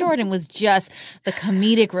Jordan because Jordan was just the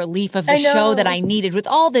comedic relief of the show that I needed with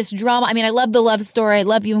all this drama. I mean, I love the love story. I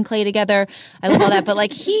love you and Clay together. I love all that. But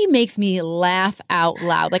like, he makes me laugh out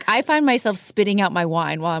loud. Like, I find myself spitting out my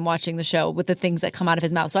wine while I'm watching the show with the things that come out of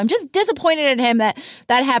his mouth. So I'm just disappointed in him that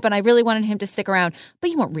happened. I really wanted him to stick around. But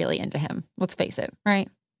you weren't really into him. Let's face it, right?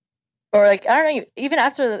 Or like, I don't know, even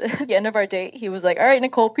after the end of our date, he was like, all right,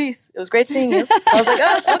 Nicole, peace. It was great seeing you. I was like,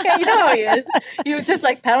 oh, okay, you know how he is. He was just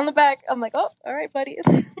like, pat on the back. I'm like, oh, all right, buddy.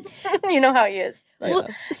 You know how he is. Like, well,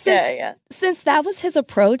 since that was his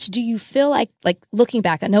approach, do you feel like looking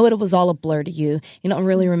back, I know it was all a blur to you. You don't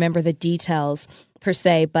really remember the details per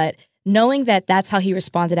se, but knowing that that's how he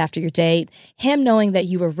responded after your date, him knowing that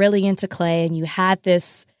you were really into Clay and you had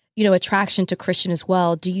this, you know, attraction to Christian as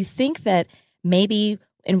well, do you think that maybe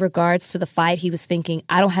in regards to the fight, he was thinking,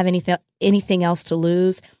 I don't have anything else to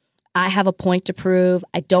lose. I have a point to prove.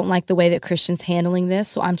 I don't like the way that Christian's handling this,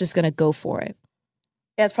 so I'm just going to go for it.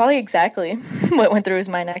 Yeah, it's probably exactly what went through his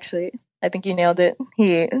mind, actually. I think you nailed it.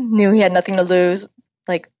 He knew he had nothing to lose.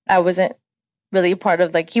 Like, I wasn't really part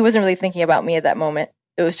of, like, he wasn't really thinking about me at that moment.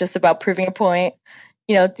 It was just about proving a point.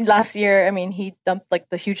 You know, last year, I mean, he dumped, like,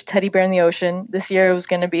 the huge teddy bear in the ocean. This year, it was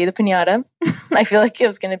going to be the piñata. I feel like it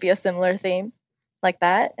was going to be a similar theme like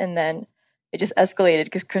that, and then it just escalated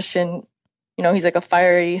because Christian, you know, he's like a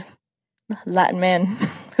fiery Latin man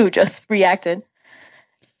who just reacted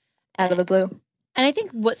out of the blue. And I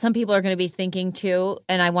think what some people are going to be thinking too,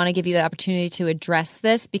 and I want to give you the opportunity to address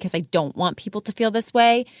this because I don't want people to feel this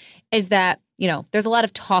way, is that, you know, there's a lot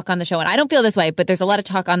of talk on the show, and I don't feel this way, but there's a lot of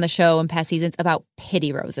talk on the show in past seasons about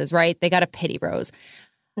pity roses, right? They got a pity rose.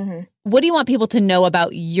 Mm-hmm. What do you want people to know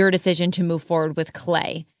about your decision to move forward with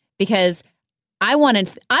Clay? Because I want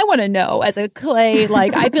to know as a Clay,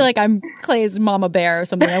 like, I feel like I'm Clay's mama bear or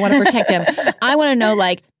something. I want to protect him. I want to know,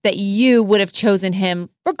 like, that you would have chosen him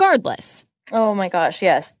regardless. Oh my gosh,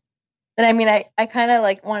 yes. And I mean, I kind of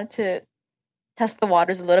like wanted to test the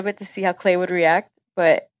waters a little bit to see how Clay would react.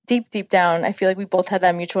 But deep down, I feel like we both had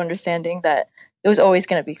that mutual understanding that it was always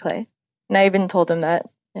going to be Clay. And I even told him that.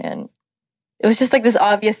 And it was just like this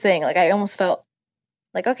obvious thing. Like, I almost felt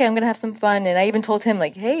like, okay, I'm going to have some fun. And I even told him,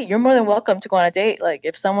 like, hey, you're more than welcome to go on a date. Like,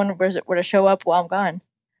 if someone were to show up while I'm gone,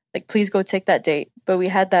 like, please go take that date. But we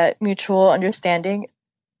had that mutual understanding.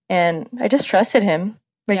 And I just trusted him,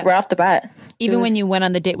 like, right off the bat. Even when you went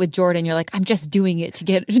on the date with Jordan, you're like, I'm just doing it to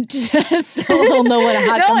get so he'll know what a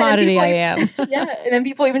hot commodity I am. Yeah. And then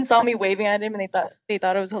people even saw me waving at him and they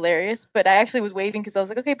thought it was hilarious. But I actually was waving because I was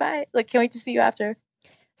like, okay, bye. Like, can't wait to see you after.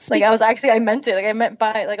 Like, I meant it. Like, I meant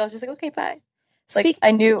bye. Like, I was just like, okay, bye. Like,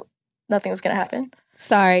 I knew nothing was going to happen.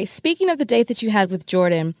 Sorry. Speaking of the date that you had with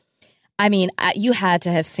Jordan, I mean, you had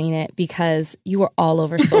to have seen it because you were all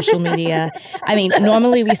over social media. I mean,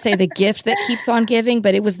 normally we say the gift that keeps on giving,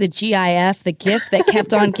 but it was the GIF, the gift that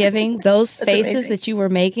kept on giving. Those faces that you were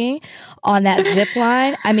making on that zip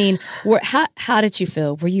line. I mean, how did you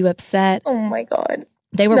feel? Were you upset? Oh, my God.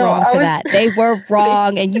 They were wrong for that. They were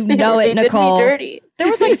wrong, and you know it, Nicole. Did me dirty. There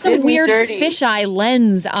was like some weird fisheye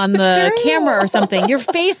lens on the camera or something. Your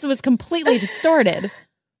face was completely distorted.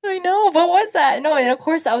 I know. What was that? No, and of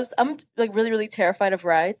course I'm like really, really terrified of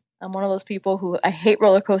rides. I'm one of those people who I hate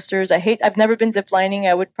roller coasters. I've never been ziplining.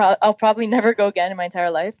 I'll probably never go again in my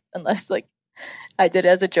entire life unless like I did it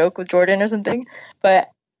as a joke with Jordan or something.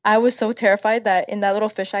 But I was so terrified that in that little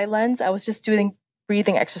fisheye lens, I was just doing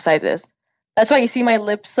breathing exercises. That's why you see my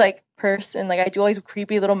lips like purse and like I do all these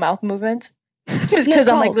creepy little mouth movements. Because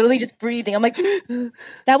I'm like literally just breathing. I'm like,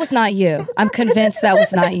 that was not you. I'm convinced that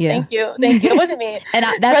was not you. Thank you. It wasn't me. And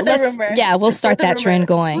that's the rumor. Yeah, we'll start that trend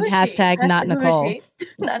going. Hashtag not Nicole.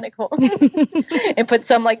 Not Nicole. And put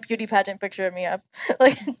some like beauty pageant picture of me up.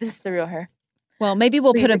 Like, this is the real her. Well, maybe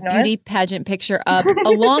we'll put a beauty pageant picture up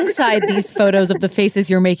alongside these photos of the faces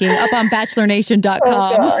you're making up on bachelornation.com.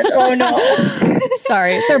 Oh no.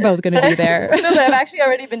 Sorry, they're both going to be there. No, but I've actually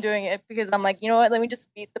already been doing it because I'm like, you know what? Let me just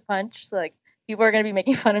beat the punch. So, like, people are going to be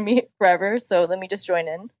making fun of me forever. So let me just join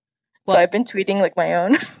in. Well, so I've been tweeting like my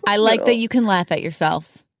own. I like that you can laugh at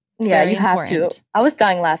yourself. It's yeah, you have to. I was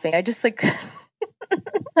dying laughing. I just like,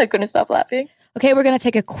 I couldn't stop laughing. Okay, we're going to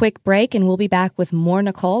take a quick break and we'll be back with more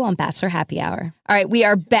Nicole on Bachelor Happy Hour. All right, we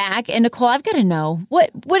are back. And Nicole, I've got to know,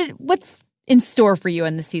 what's in store for you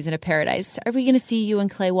in the season of Paradise? Are we going to see you and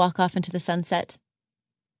Clay walk off into the sunset?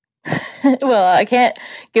 Well, I can't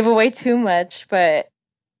give away too much, but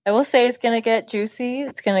I will say it's going to get juicy.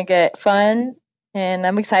 It's going to get fun. And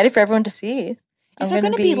I'm excited for everyone to see. Is there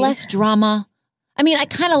going to be less drama? I mean, I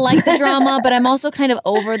kind of like the drama, but I'm also kind of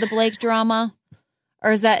over the Blake drama.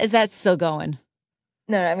 Or is that still going?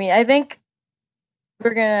 No, I mean, I think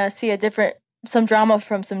we're going to see some drama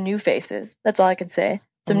from some new faces. That's all I can say.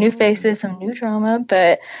 Some new faces, some new drama.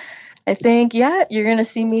 But I think, yeah, you're going to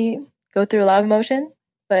see me go through a lot of emotions.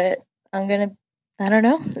 But I don't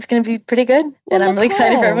know. It's going to be pretty good. Well, and I'm really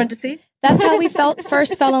excited for everyone to see. That's how we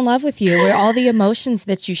first fell in love with you, were all the emotions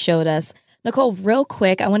that you showed us. Nicole, real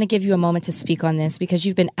quick, I want to give you a moment to speak on this because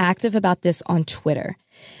you've been active about this on Twitter.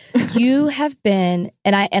 You have been,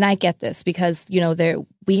 and I get this because, you know,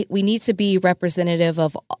 we need to be representative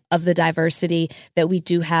of the diversity that we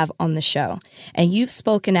do have on the show. And you've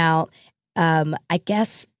spoken out. I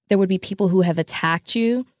guess there would be people who have attacked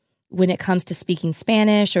you when it comes to speaking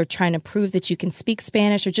Spanish or trying to prove that you can speak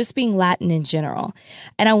Spanish or just being Latin in general.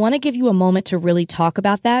 And I want to give you a moment to really talk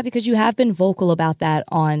about that because you have been vocal about that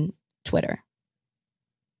on Twitter.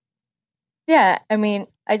 Yeah, I mean,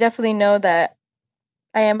 I definitely know that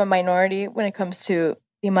I am a minority when it comes to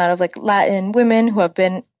the amount of like Latin women who have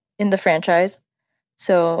been in the franchise.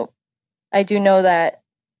 So I do know that,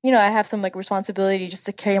 you know, I have some like responsibility just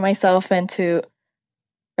to carry myself and to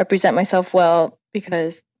represent myself well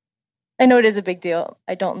because I know it is a big deal.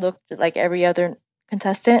 I don't look like every other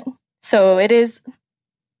contestant. So it is, you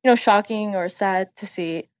know, shocking or sad to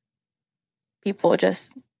see people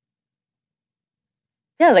just,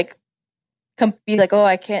 yeah, like be like, oh,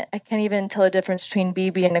 I can't even tell the difference between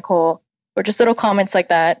BB and Nicole, or just little comments like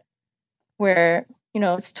that where, you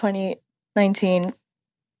know, it's 2019.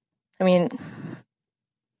 I mean,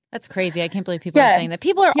 that's crazy. I can't believe people are saying that.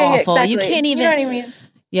 People are awful. Exactly. You can't even, you know what I mean?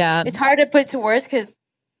 Yeah. It's hard to put to words because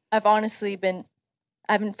I've honestly I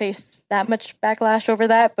haven't faced that much backlash over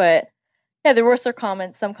that, but yeah, there were some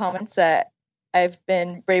comments that I've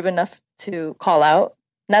been brave enough to call out.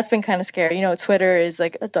 And that's been kind of scary. You know, Twitter is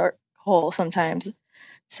like a dark hole sometimes.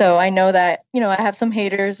 So I know that, you know, I have some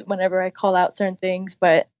haters whenever I call out certain things,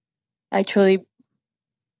 but I truly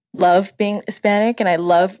love being Hispanic and I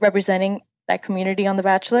love representing that community on The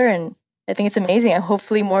Bachelor. And I think it's amazing. And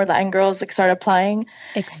hopefully more Latin girls like start applying.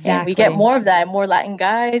 Exactly. And we get more of that, more Latin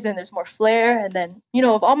guys, and there's more flair. And then, you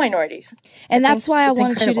know, of all minorities. And that's why I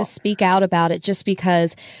wanted you to speak out about it, just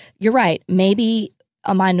because you're right. Maybe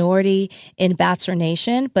a minority in Bachelor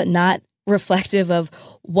Nation, but not reflective of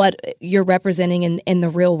what you're representing in the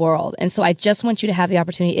real world. And so I just want you to have the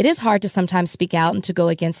opportunity. It is hard to sometimes speak out and to go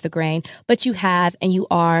against the grain, but you have, and you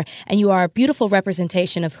are a beautiful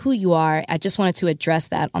representation of who you are. I just wanted to address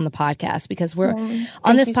that on the podcast because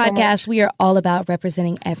on this podcast, we are all about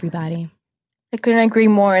representing everybody. I couldn't agree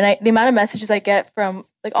more. And the amount of messages I get from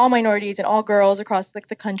like all minorities and all girls across like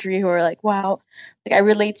the country who are like, wow, like I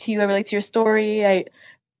relate to you. I relate to your story. I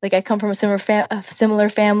come from a similar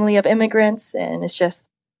family of immigrants, and it's just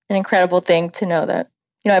an incredible thing to know that,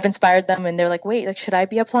 you know, I've inspired them, and they're like, wait, like, should I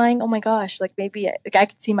be applying? Oh my gosh, like maybe I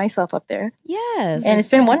could see myself up there. Yes. And it's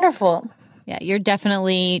been wonderful. Yeah, you're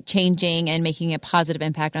definitely changing and making a positive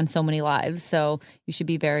impact on so many lives. So you should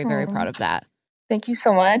be very, very proud of that. Thank you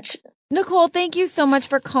so much. Nicole, thank you so much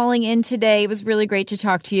for calling in today. It was really great to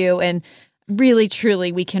talk to you. And really,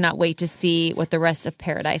 truly, we cannot wait to see what the rest of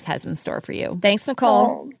Paradise has in store for you. Thanks,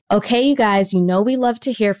 Nicole. Okay, you guys, you know we love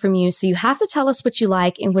to hear from you, so you have to tell us what you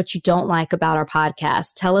like and what you don't like about our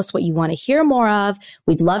podcast. Tell us what you want to hear more of.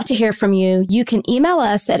 We'd love to hear from you. You can email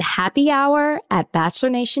us at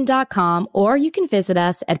happyhour@bachelornation.com, or you can visit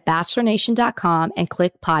us at bachelornation.com and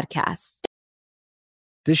click podcasts.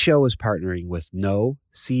 This show is partnering with No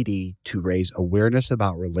CD to raise awareness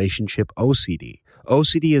about relationship OCD.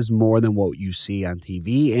 OCD is more than what you see on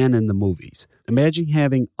TV and in the movies. Imagine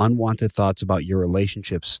having unwanted thoughts about your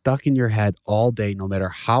relationship stuck in your head all day, no matter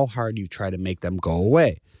how hard you try to make them go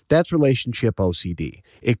away. That's relationship OCD.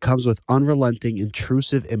 It comes with unrelenting,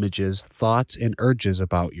 intrusive images, thoughts, and urges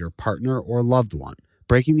about your partner or loved one.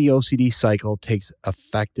 Breaking the OCD cycle takes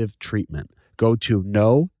effective treatment. Go to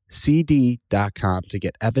NoCD.com to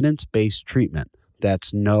get evidence-based treatment.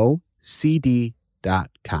 That's NoCD.com.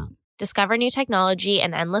 Discover new technology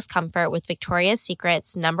and endless comfort with Victoria's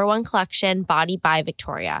Secret's #1 collection, Body by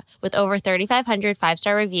Victoria. With over 3,500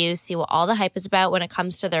 five-star reviews, see what all the hype is about when it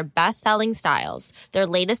comes to their best-selling styles. Their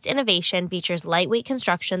latest innovation features lightweight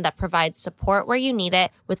construction that provides support where you need it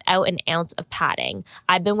without an ounce of padding.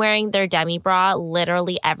 I've been wearing their Demi bra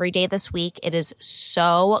literally every day this week. It is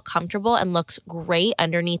so comfortable and looks great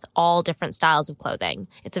underneath all different styles of clothing.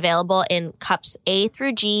 It's available in cups A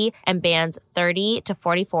through G and bands 30 to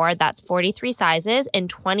 44. That's 43 sizes in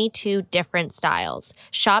 22 different styles.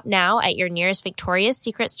 Shop now at your nearest Victoria's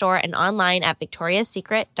Secret store and online at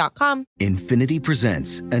victoriassecret.com. Infiniti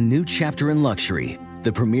presents a new chapter in luxury,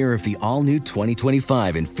 the premiere of the all-new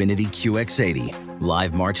 2025 Infiniti QX80,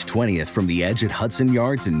 live March 20th from the Edge at Hudson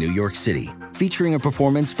Yards in New York City, featuring a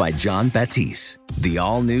performance by John Batiste. The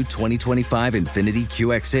all-new 2025 Infiniti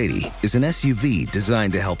QX80 is an SUV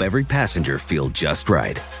designed to help every passenger feel just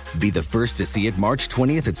right. Be the first to see it March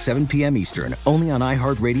 20th at 7 p.m. Eastern, only on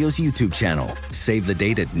iHeartRadio's YouTube channel. Save the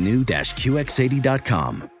date at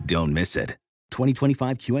new-QX80.com. Don't miss it.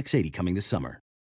 2025 QX80 coming this summer.